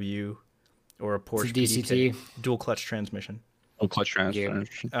BMW or a Porsche It's a PDK, DCT. dual clutch transmission. Clutch transfer.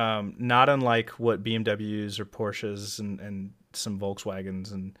 Not unlike what BMWs or Porsches and some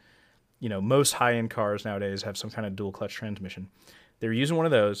Volkswagens and most high-end cars nowadays have some kind of dual clutch transmission. They're using one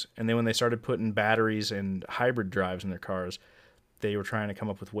of those, and then when they started putting batteries and hybrid drives in their cars, they were trying to come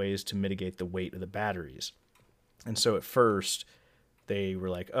up with ways to mitigate the weight of the batteries. And so at first, they were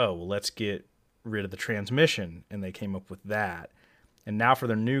like, oh, well, let's get rid of the transmission, and they came up with that. And now for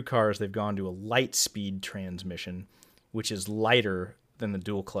their new cars, they've gone to a light-speed transmission, which is lighter than the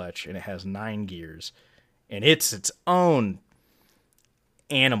dual clutch, and it has 9 gears. And it's its own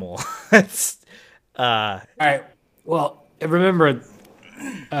animal. All right. Well, remember,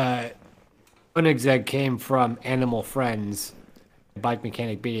 KOW-NEEGS-EGG came from Animal Friends, bike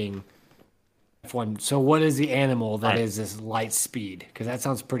mechanic beating F1. So what is the animal that is this light speed? Because that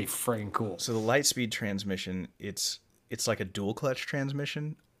sounds pretty friggin' cool. So the light speed transmission, it's like a dual clutch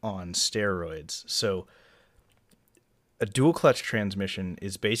transmission on steroids. So a dual clutch transmission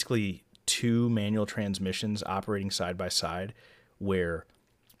is basically 2 manual transmissions operating side by side, where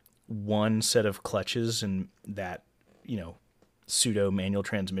one set of clutches in that pseudo manual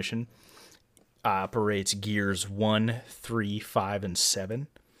transmission operates gears 1, 3, 5, and 7,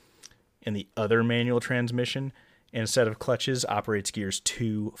 and the other manual transmission and set of clutches operates gears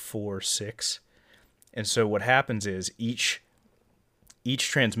 2, 4, 6. And so what happens is each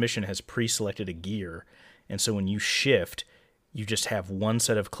transmission has pre-selected a gear, and so when you shift, you just have one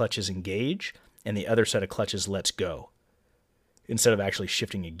set of clutches engage and the other set of clutches lets go, instead of actually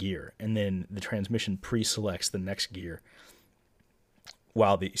shifting a gear. And then the transmission pre-selects the next gear.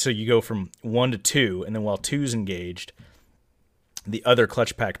 So you go from 1 to 2, and then while 2 is engaged, the other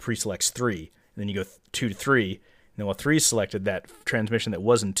clutch pack pre-selects 3. And then you go 2 to 3, and then while 3 is selected, that transmission that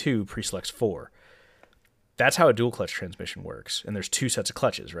was in 2 pre-selects 4. That's how a dual clutch transmission works. And there's 2 sets of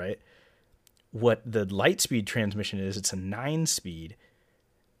clutches, right? What the light speed transmission is, it's a 9-speed,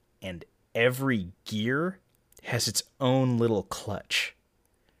 and every gear has its own little clutch.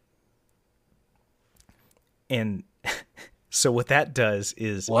 And so what that does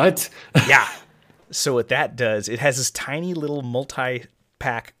is... What? Yeah. So what that does, it has this tiny little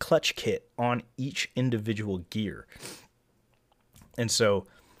multi-pack clutch kit on each individual gear. And so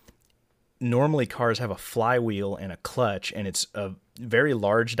normally cars have a flywheel and a clutch, and it's a very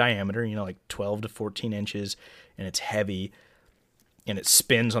large diameter, like 12 to 14 inches, and it's heavy, and it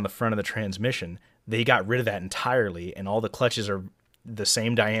spins on the front of the transmission. They got rid of that entirely, and all the clutches are the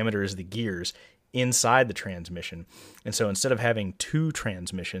same diameter as the gears inside the transmission. And so instead of having 2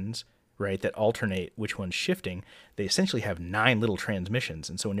 transmissions, right, that alternate which one's shifting, they essentially have 9 little transmissions.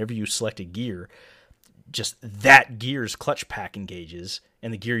 And so whenever you select a gear, just that gear's clutch pack engages,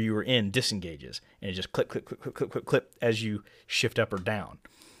 and the gear you were in disengages, and it just clip, clip, clip, clip, clip, clip, clip as you shift up or down.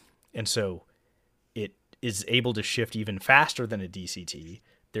 And so it is able to shift even faster than a DCT.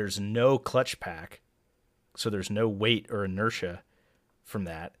 There's no clutch pack, so there's no weight or inertia from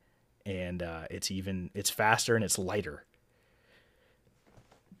that, and it's faster and it's lighter.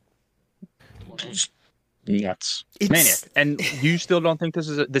 Nuts. Maniac. And you still don't think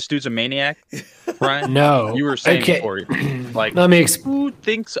this dude's a maniac, Ryan? No. You were saying before, like, let me who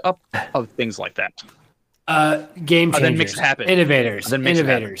thinks up of things like that? Game changers. Then makes it happen. Innovators. Then makes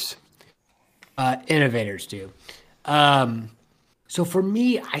Innovators. Innovators do. So for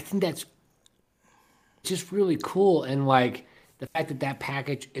me, I think that's just really cool. And like the fact that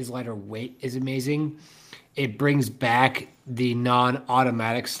package is lighter weight is amazing. It brings back the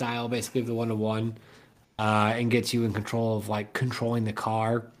non-automatic style, basically of the 1-to-1, and gets you in control of like controlling the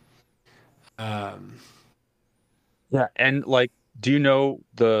car. Yeah. And like, do you know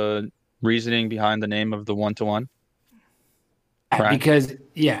the reasoning behind the name of the 1-to-1? Right. Because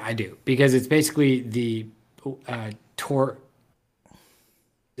I do. Because it's basically the torque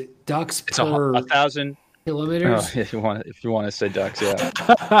ducks It's per 1,000 kilometers. Oh, if you want to say ducks, yeah.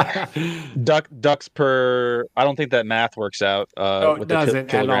 ducks per. I don't think that math works out with the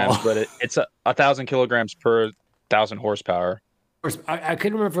kilograms, but it's 1,000 kilograms per 1,000 horsepower. I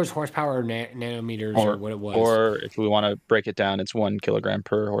couldn't remember if it was horsepower or nanometers or what it was. Or if we want to break it down, it's 1 kilogram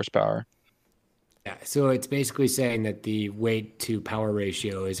per horsepower. Yeah, so it's basically saying that the weight to power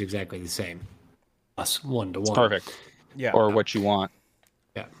ratio is exactly the same, plus 1-to-1. It's perfect. Yeah. Or what you want.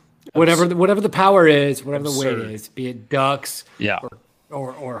 Yeah. Whatever the power is, whatever the weight is, be it ducks,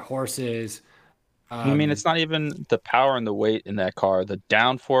 or horses. I mean, it's not even the power and the weight in that car. The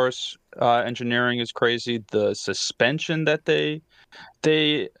downforce engineering is crazy. The suspension that they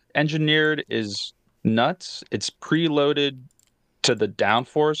engineered is nuts. It's preloaded to the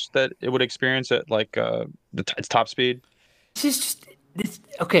downforce that it would experience at like its top speed. It's just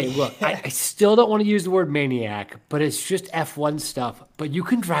Okay, look, I still don't want to use the word maniac, but it's just F1 stuff. But you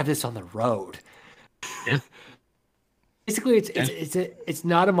can drive this on the road. Yeah. Basically, it's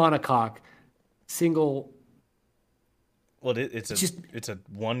not a monocoque, single. Well, It's just it's a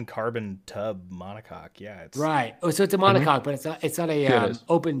one carbon tub monocoque. Yeah, it's right. Oh, so it's a monocoque, but it's not a Yeah, it is.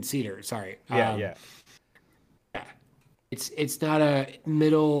 open seater. Sorry. yeah. It's not a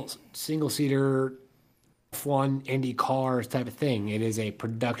middle single seater F1 Indy cars type of thing. It is a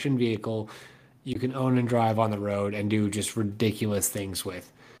production vehicle you can own and drive on the road and do just ridiculous things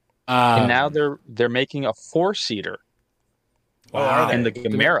with. And now Um, they're making a 4-seater Oh, are wow. in they? the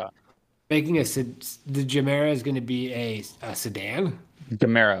Gamera. Making the Gemera is going to be a sedan.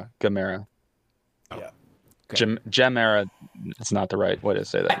 Gamera. Yeah. Gemera. It's not the right way to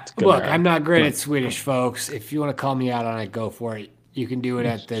say that. It's Look, Gamera. I'm not great at Swedish, folks. If you want to call me out on it, go for it. You can do it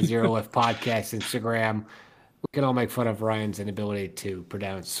at the Zero Lift Podcast Instagram. We can all make fun of Ryan's inability to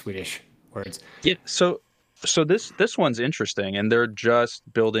pronounce Swedish words. Yeah. So this one's interesting, and they're just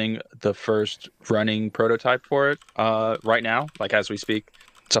building the first running prototype for it right now, like as we speak.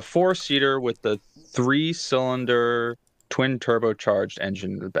 It's a 4-seater with the 3-cylinder twin turbocharged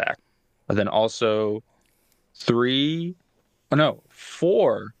engine in the back, and then also 4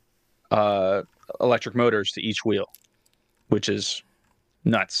 electric motors to each wheel, which is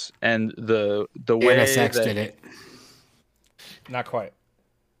nuts. And the way NSX that did it. Not quite.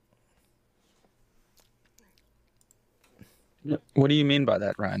 what do you mean by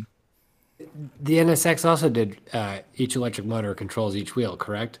that, Ryan? The NSX also did each electric motor controls each wheel,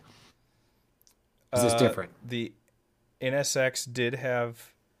 correct? Is this different? The NSX did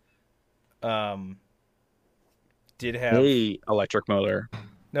have A electric motor.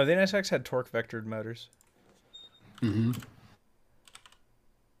 no. The NSX had torque vectored motors. Mm-hmm.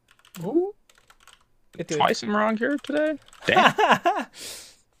 Ooh, It did. twice I'm wrong here today. Damn.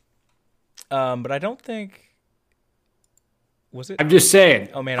 But I don't think was it. I'm just saying.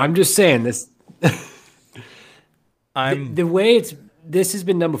 Oh, man, I'm just saying this. I'm The way this has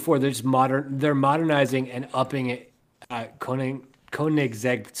been done before. They're modernizing and upping it,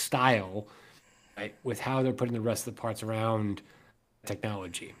 KOW-NEEGS-EGG style, right, with how they're putting the rest of the parts around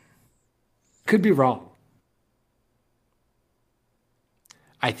technology. Could be wrong.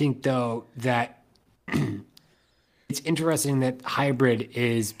 I think though that it's interesting that hybrid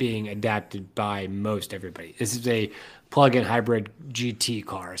is being adapted by most everybody. This is a plug-in hybrid GT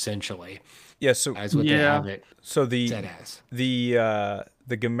car essentially, yeah. So as what they Yeah. have it so set as. the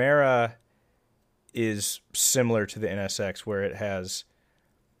Gamera is similar to the NSX, where it has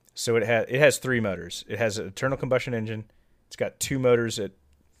 3 motors. It has an internal combustion engine. It's got 2 motors at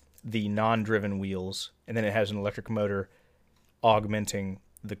the non-driven wheels, and then it has an electric motor augmenting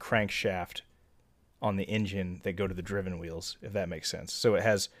the crankshaft on the engine that go to the driven wheels, if that makes sense. So it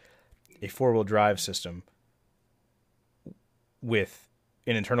has a 4-wheel drive system with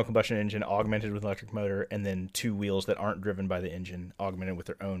an internal combustion engine augmented with an electric motor, and then 2 wheels that aren't driven by the engine augmented with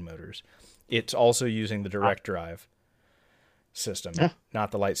their own motors. It's also using the direct drive system,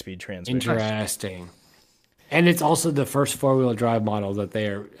 not the light speed transmission. Interesting. And it's also the first 4-wheel drive model that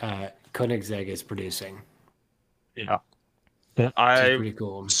they're KOW-NEEGS-EGG is producing. Yeah. Which is I pretty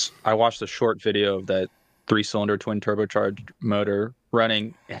cool. watched a short video of that 3-cylinder twin turbocharged motor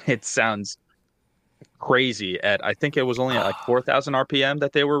running. It sounds crazy at I think it was only at like 4,000 RPM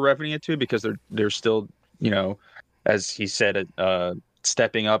that they were revving it to, because they're still, as he said,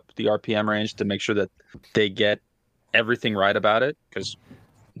 stepping up the RPM range to make sure that they get everything right about it, because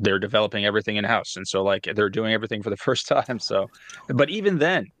they're developing everything in house, and so like they're doing everything for the first time. So, but even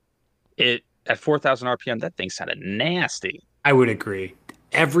then, it at 4,000 RPM, that thing sounded nasty. I would agree.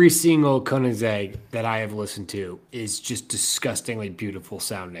 Every single KOW-NEEGS-EGG that I have listened to is just disgustingly beautiful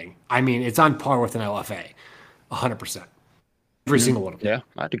sounding. I mean, it's on par with an LFA, 100%. Every single one of them. Yeah,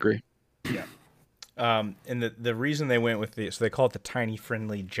 I'd agree. And the reason they went with so they call it the Tiny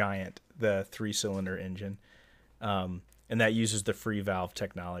Friendly Giant, the 3-cylinder engine, and that uses the free valve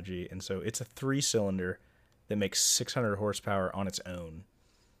technology, and so it's a 3-cylinder that makes 600 horsepower on its own.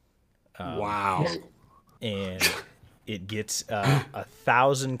 Wow. And it gets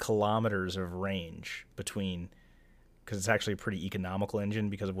 1,000 kilometers of range between, because it's actually a pretty economical engine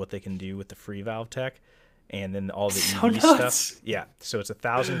because of what they can do with the free valve tech, and then all the EV stuff. Yeah, so it's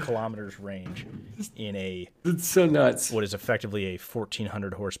 1,000 kilometers range in It's so nuts. what is effectively a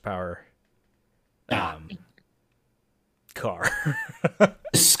 1,400 horsepower car.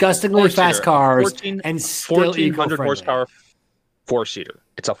 Disgustingly fast cars and still 1,400 eco-friendly. horsepower 4-seater.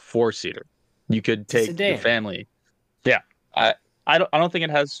 It's a 4-seater. You could take sedan. your family. Yeah, I don't think it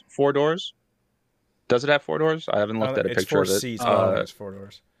has 4 doors, Does it have 4 doors? I haven't looked at a It's picture 4 of it. seats, but I don't think it's 4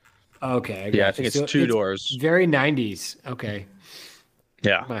 doors. Okay, I Yeah, I got think you. it's So 2 doors. Very 90s. Okay.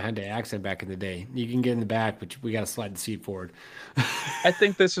 Yeah. My Hyundai Accent back in the day. You can get in the back, but we got to slide the seat forward. I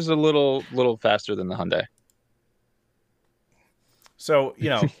think this is a little faster than the Hyundai. So,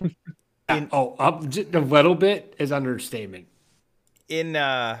 Up just a little bit is understatement. in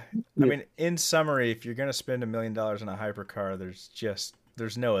summary, if you're going to spend $1 million on a hypercar,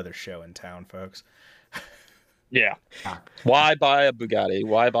 there's no other show in town, folks. Yeah. Why buy a Bugatti?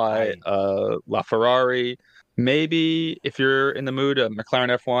 Why buy a LaFerrari? Maybe if you're in the mood, a McLaren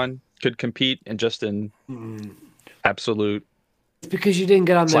F1 could compete in absolute It's because you didn't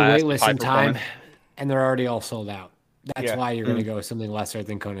get on the class, wait list high in time, performance. and they're already all sold out. That's Yeah. why you're going to go with something lesser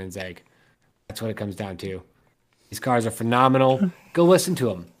than KOW-NEEGS-EGG. That's what it comes down to. These cars are phenomenal. Go listen to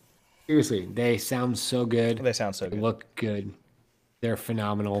them. Seriously, they sound so good. They sound so They good. look good. They're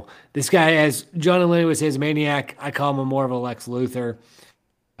phenomenal. This guy, as John and Lenny would say, is a maniac. I call him more of a Lex Luthor.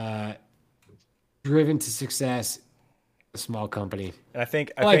 Driven to success, a small company. And I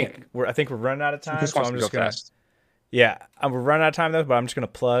think like we're running out of time, Just so wants I'm to just go gonna fast. we're running out of time though, but I'm just gonna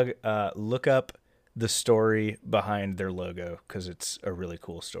plug look up the story behind their logo because it's a really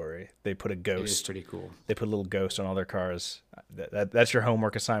cool story. They put a It is ghost. pretty cool. They put a little ghost on all their cars. That's your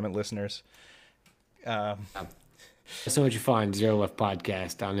homework assignment, listeners. That's what you find Zero Left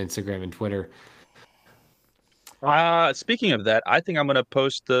Podcast on Instagram and Twitter. Speaking of that, I think I'm going to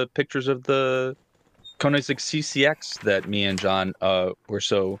post the pictures of the Koenigsegg CCX that me and John were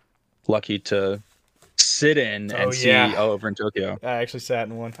so lucky to sit in and see over in Tokyo. I actually sat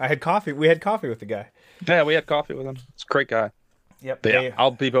in one. I had coffee. We had coffee with the guy. Yeah, we had coffee with him. It's a great guy. Yep. But yeah,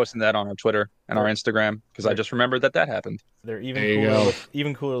 I'll be posting that on our Twitter and our Instagram because I just remembered that happened. They're There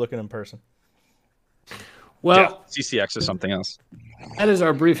even cooler looking in person. Well, CCX is something else. that is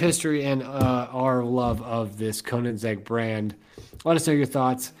our brief history and our love of this Koenigsegg brand. Let us know your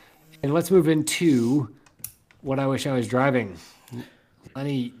thoughts. And let's move into what I wish I was driving.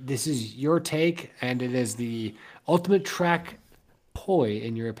 Lenny, this is your take, and it is the ultimate track toy,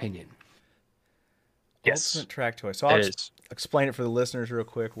 in your opinion. Yes. Ultimate track toy. So I'll It just is. explain it for the listeners real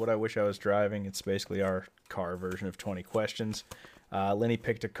quick. What I wish I was driving. It's basically our car version of 20 questions. Lenny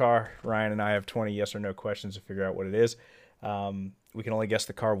picked a car. Ryan and I have 20 yes or no questions to figure out what it is. We can only guess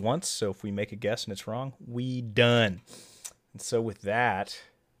the car once, so if we make a guess and it's wrong, we done. And so with that,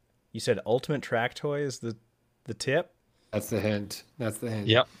 you said ultimate track toy is the tip? That's the hint.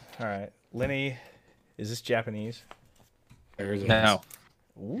 Yep. All right. Lenny, is this Japanese? There's it. No.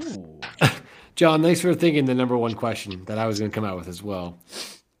 Ooh. John, thanks for thinking the number one question that I was going to come out with as well.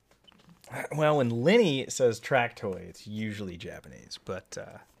 Well, when Lenny says track toy, it's usually Japanese, but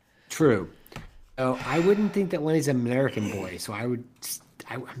True. Oh, I wouldn't think that Lenny's an American boy, so I'm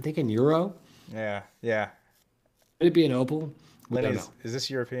thinking Euro. yeah. Could it be an Opal? I don't Lenny, know. is this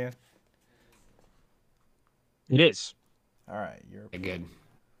European? It is. All right, Europe. Good.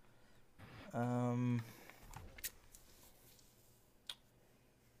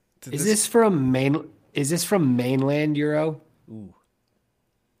 Is this from mainland Euro? Ooh,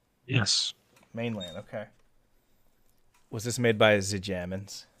 Yes. mainland? Okay. Was this made by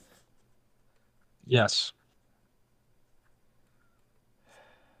Zijamins? Yes.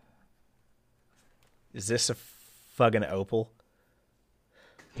 Is this a fucking Opal?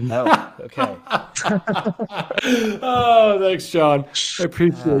 No. Okay. Oh, thanks, John. I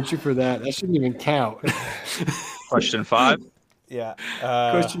appreciate you for that. That shouldn't even count. Question 5. Yeah.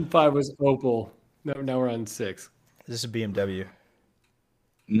 Question 5 was Opal. No, now we're on 6. Is this a BMW?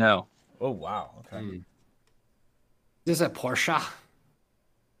 No. Oh wow. Okay. Is this a Porsche?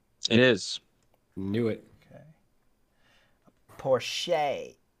 It is. Knew it. Okay.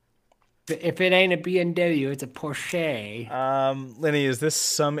 Porsche. If it ain't a BMW, it's a Porsche. Lenny, is this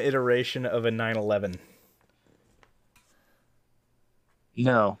some iteration of a 911?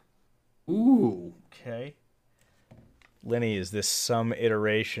 No. Ooh. Okay. Lenny, is this some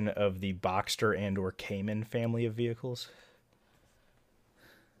iteration of the Boxster and or Cayman family of vehicles?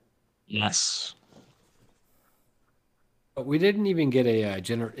 Yes. But we didn't even get a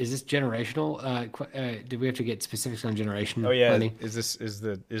is this generational? Did we have to get specifics on generation? Oh yeah. Lenny? Is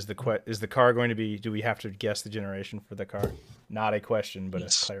the car going to be? Do we have to guess the generation for the car? Not a question, but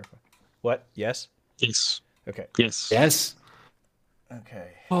Yes. a clarify. What? Yes. Yes. Okay. Yes. Yes. Okay.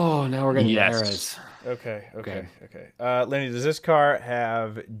 Oh, now we're getting Yes. eras. Okay. Lenny, does this car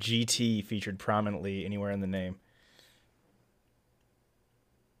have GT featured prominently anywhere in the name?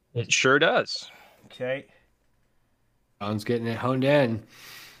 It sure does. Okay. John's getting it honed in.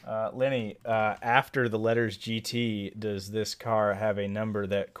 Lenny, after the letters GT, does this car have a number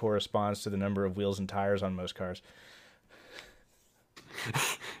that corresponds to the number of wheels and tires on most cars?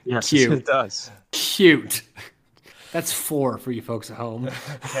 Yes, Cute. it does. Cute. That's 4 for you folks at home.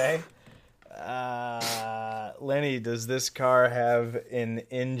 Okay. Lenny, does this car have an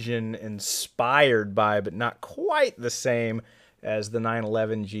engine inspired by, but not quite the same as the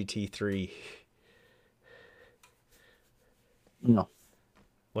 911 GT3? No.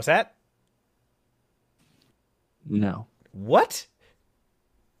 What's that? No. What?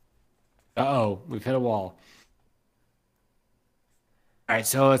 Uh-oh, we've hit a wall. All right,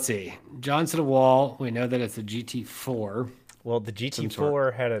 so let's see. John's hit a wall. We know that it's a GT4. Well, the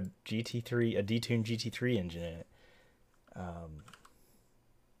GT4 had a GT3, a detuned GT3 engine in it.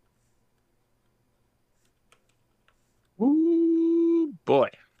 Ooh, boy.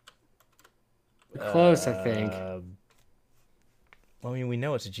 Close, I think. Well, I mean, we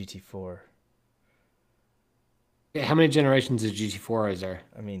know it's a GT4. Yeah, how many generations of GT4 is there?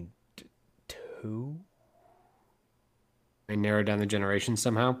 I mean, 2? They narrowed down the generations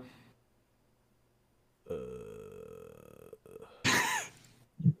somehow. I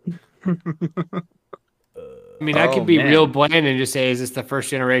mean, I could be real bland and just say, is this the first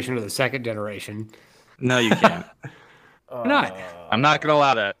generation or the second generation? No, you can't. Why not? I'm not going to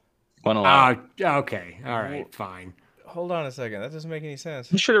allow that. Won't allow it. Okay. All right, fine. Hold on a second. That doesn't make any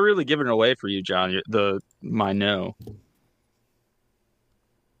sense. You should have really given it away for you, John. My no. I'm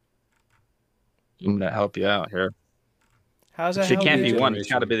going to help you out here. How's that? If it help can't you? be one,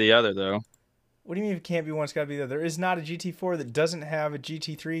 it's got to be the other, though. What do you mean if it can't be one, it's got to be the other? There is not a GT4 that doesn't have a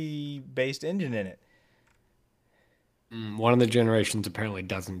GT3 based engine in it. One of the generations apparently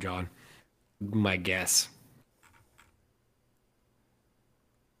doesn't, John. My guess.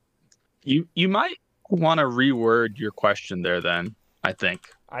 You might want to reword your question there then, I think.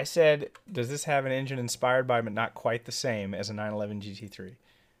 I said, does this have an engine inspired by but not quite the same as a 911 GT3?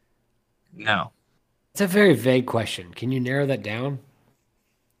 No. It's a very vague question. Can you narrow that down?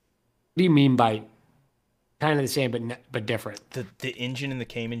 What do you mean by kind of the same but different? The engine in the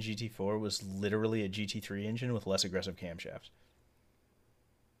Cayman GT4 was literally a GT3 engine with less aggressive camshafts.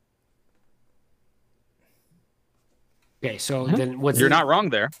 Okay, so then what's You're not wrong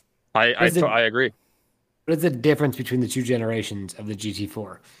there. I agree. What is the difference between the two generations of the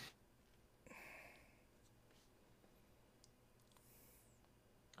GT4?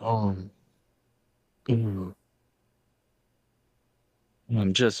 I'm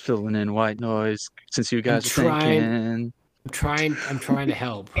just filling in white noise since you guys are thinking. I'm trying to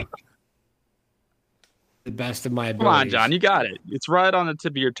help. The best of my abilities. Come on, John, you got it. It's right on the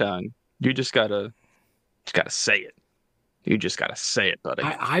tip of your tongue. You just gotta say it. You just gotta say it, buddy.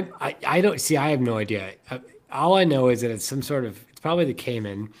 I don't see. I have no idea. All I know is that it's some sort of. It's probably the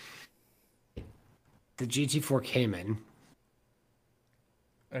Cayman. The GT4 Cayman.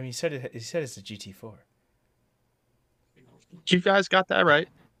 I mean, he said it's a GT4. You guys got that right.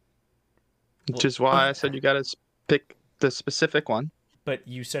 Which is why I said you gotta pick the specific one. But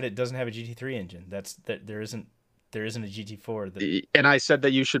you said it doesn't have a GT3 engine. There isn't a GT4 that. And I said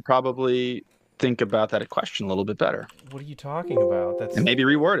that you should probably think about that question a little bit better. What are you talking about? And maybe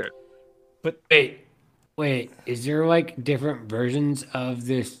reword it. But wait, is there like different versions of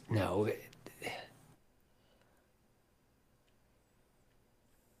this? No.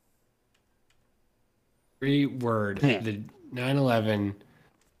 Reword the 911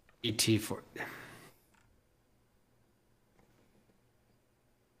 GT4.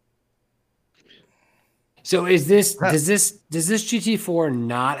 So does this GT4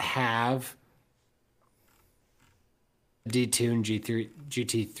 not have a detuned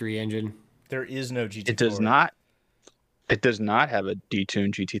GT3 engine? There is no GT4. It does not. It does not have a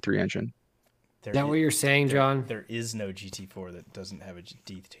detuned GT3 engine. Is that what you're saying, John? There is no GT4 that doesn't have a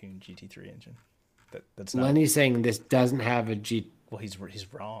detuned GT3 engine. That's not. Lenny's saying this doesn't have a G. Well, he's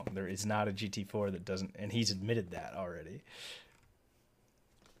wrong. There is not a GT4 that doesn't, and he's admitted that already.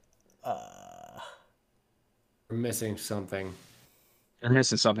 We're missing something. You're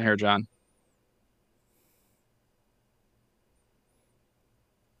missing something here, John.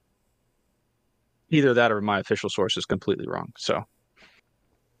 Either that or my official source is completely wrong. So,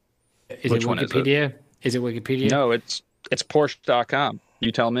 Which one Wikipedia? Is it Wikipedia? No, it's Porsche.com.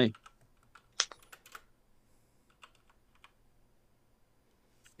 You tell me.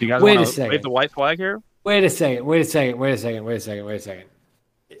 You guys want to wave the white flag here? Wait a second.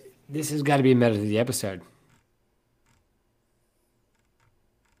 This has got to be a meta to the episode.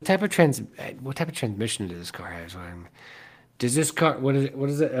 What type of transmission does this car have? Does this car? What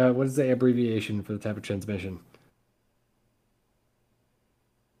is the abbreviation for the type of transmission?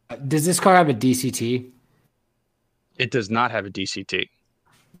 Does this car have a DCT? It does not have a DCT.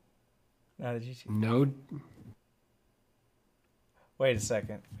 Not a GT. No. Wait a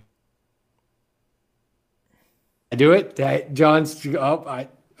second. I do it. John's up.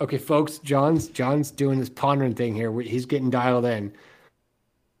 Okay, folks. John's doing this pondering thing here. He's getting dialed in.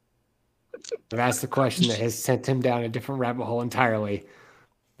 I've asked the question that has sent him down a different rabbit hole entirely.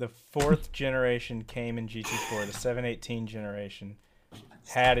 The 4th generation came in GT4. The 718 generation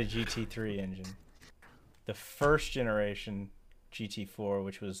had a GT3 engine. The 1st generation GT4,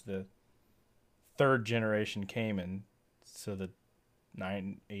 which was the 3rd generation Cayman, so the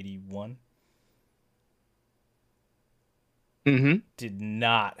 981, did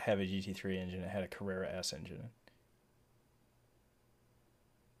not have a GT3 engine. It had a Carrera S engine.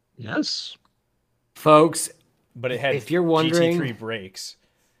 Yes. Folks, but it had if you're wondering, GT3 brakes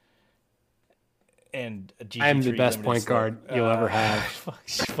and a GT3 I'm the best limited point slip. guard you'll ever have.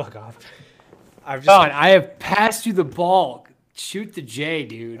 Fuck off. John, I have passed you the ball. Shoot the J,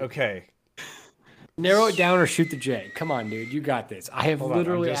 dude. Okay. Narrow it down or shoot the J. Come on, dude. You got this. I have Hold on,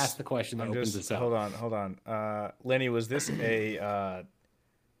 literally I'm just- asked the question that opens this up. Hold on. Lenny, was this an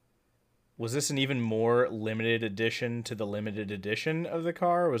even more limited edition to the limited edition of the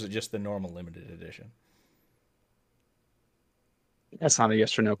car, or was it just the normal limited edition? That's not a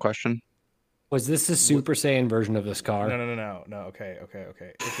yes or no question. Was this the Super Saiyan version of this car? No. Okay.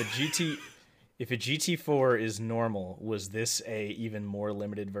 If a GT4 is normal, was this a even more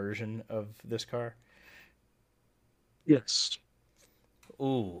limited version of this car? Yes.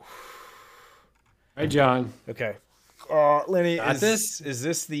 Ooh. Right, John. Okay. Lenny, Got is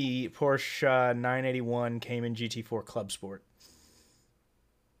this the Porsche 981 Cayman GT4 Club Sport?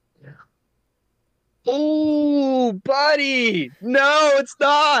 Oh, buddy. No, it's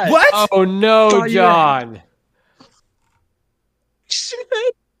not. What? Oh, no, Thought you John. Shit.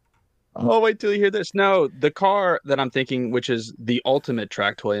 Oh, wait till you hear this. No, the car that I'm thinking, which is the ultimate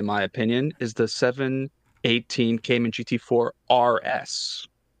track toy, in my opinion, is the 718 Cayman GT4 RS.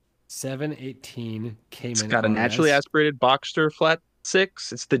 718 Cayman. It's got a RS. naturally aspirated Boxster flat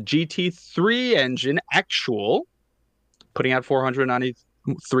six. It's the GT3 engine, actual, putting out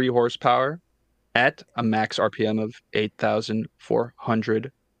 493 horsepower at a max RPM of 8,400,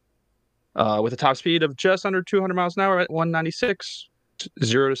 with a top speed of just under 200 miles an hour at 196,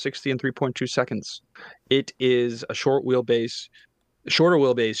 0 to 60 in 3.2 seconds. It is a shorter wheelbase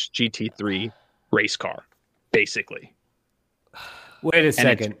GT3 race car, basically. Wait a And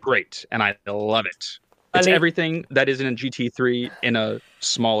second. it's great, and I love it. It's everything that isn't a GT3 in a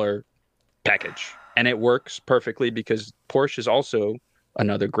smaller package. And it works perfectly because Porsche is also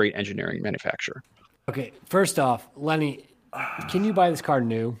another great engineering manufacturer. Okay, first off, Lenny, can you buy this car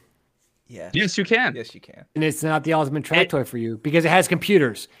new? Yeah. Yes, you can. Yes, you can. And it's not the ultimate track toy for you because it has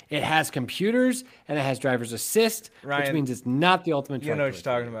computers. It has computers and it has driver's assist, which Ryan, means it's not the ultimate track You know what toy you're for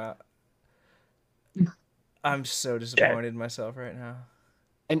talking about. I'm so disappointed in myself right now.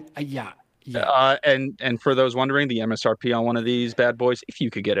 And yeah. And for those wondering, the MSRP on one of these bad boys, if you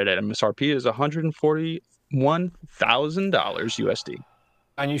could get it at MSRP, is $141,000 USD.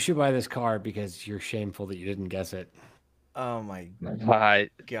 And you should buy this car because you're shameful that you didn't guess it. Oh my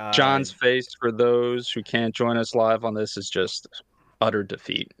God. John's face, for those who can't join us live on this, is just utter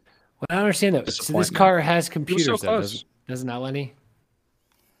defeat. Well, I understand that. So this car has computers, though, doesn't it, Lenny?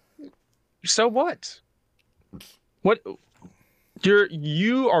 So what? What?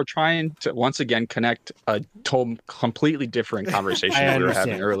 You are trying to once again connect a completely different conversation that we were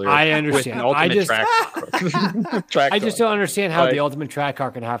having earlier. I understand. With an ultimate track I just don't understand how the ultimate track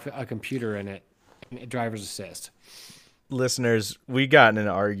car can have a computer in it and driver's assist. Listeners, we got in an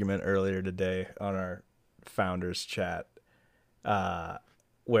argument earlier today on our founders chat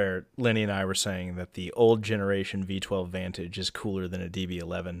where Lenny and I were saying that the old generation V12 Vantage is cooler than a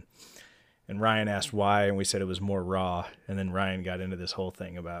DB11. And Ryan asked why, and we said it was more raw. And then Ryan got into this whole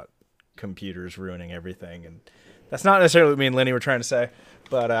thing about computers ruining everything. And that's not necessarily what me and Lenny were trying to say.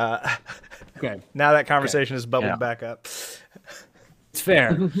 But okay. Now that conversation has bubbled back up. It's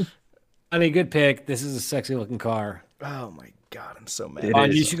fair. Lenny, good pick. This is a sexy looking car. Oh, my God. I'm so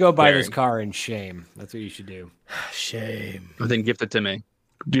mad. You should go buy this car in shame. That's what you should do. Shame. Then gift it to me.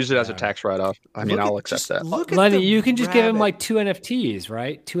 Use it as a tax write-off. I mean, I'll accept that. Lenny, you can just give him like 2 NFTs,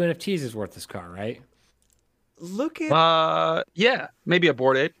 right? 2 NFTs is worth this car, right? Look at yeah, maybe a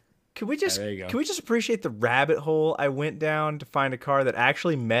Bored Ape. Can we just there you go. Can we just appreciate the rabbit hole I went down to find a car that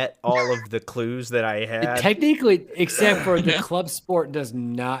actually met all of the clues that I had? Technically, except for the Club Sport does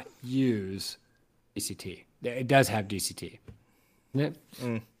not use DCT. It does have DCT. Isn't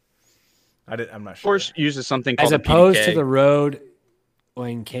it? I'm not sure. Porsche uses something as called opposed PDK. to the road.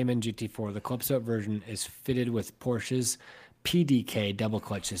 Cayman GT4. The club soap version is fitted with Porsche's PDK double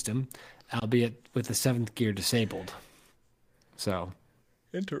clutch system, albeit with the 7th gear disabled. So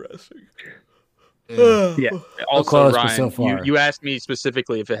Interesting. Yeah. Also, close, but Ryan, so far. you asked me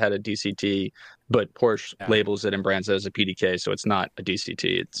specifically if it had a DCT, but Porsche Yeah. labels it and brands it as a PDK, so it's not a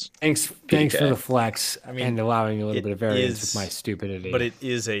DCT. It's Thanks for the flex and allowing a little bit of variance with my stupidity. But it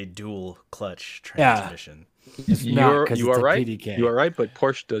is a dual clutch transmission. It's not because you it's are a right. PDK. You are right, but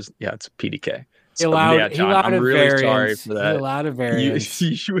Porsche does. Yeah, it's a PDK. He allowed I'm a really sorry variance. for that. He allowed a variance.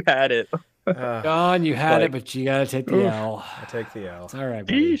 You had it. John, you had it, but you got to take the L. I take the L. It's all right,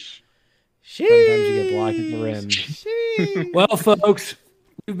 buddy. Sheesh. Sometimes you get blocked at the rim. Well, folks,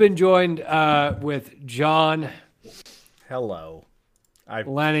 we've been joined with John. Hello.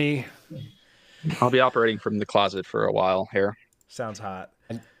 Lenny. I'll be operating from the closet for a while here. Sounds hot.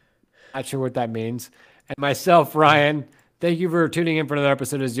 Not sure what that means. And myself, Ryan. Thank you for tuning in for another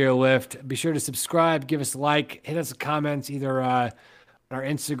episode of Zero Lift. Be sure to subscribe, give us a like, hit us a comments either on our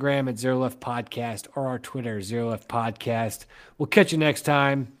Instagram at Zero Lift Podcast or our Twitter, Zero Lift Podcast. We'll catch you next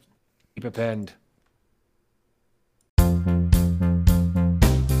time. Keep it pinned.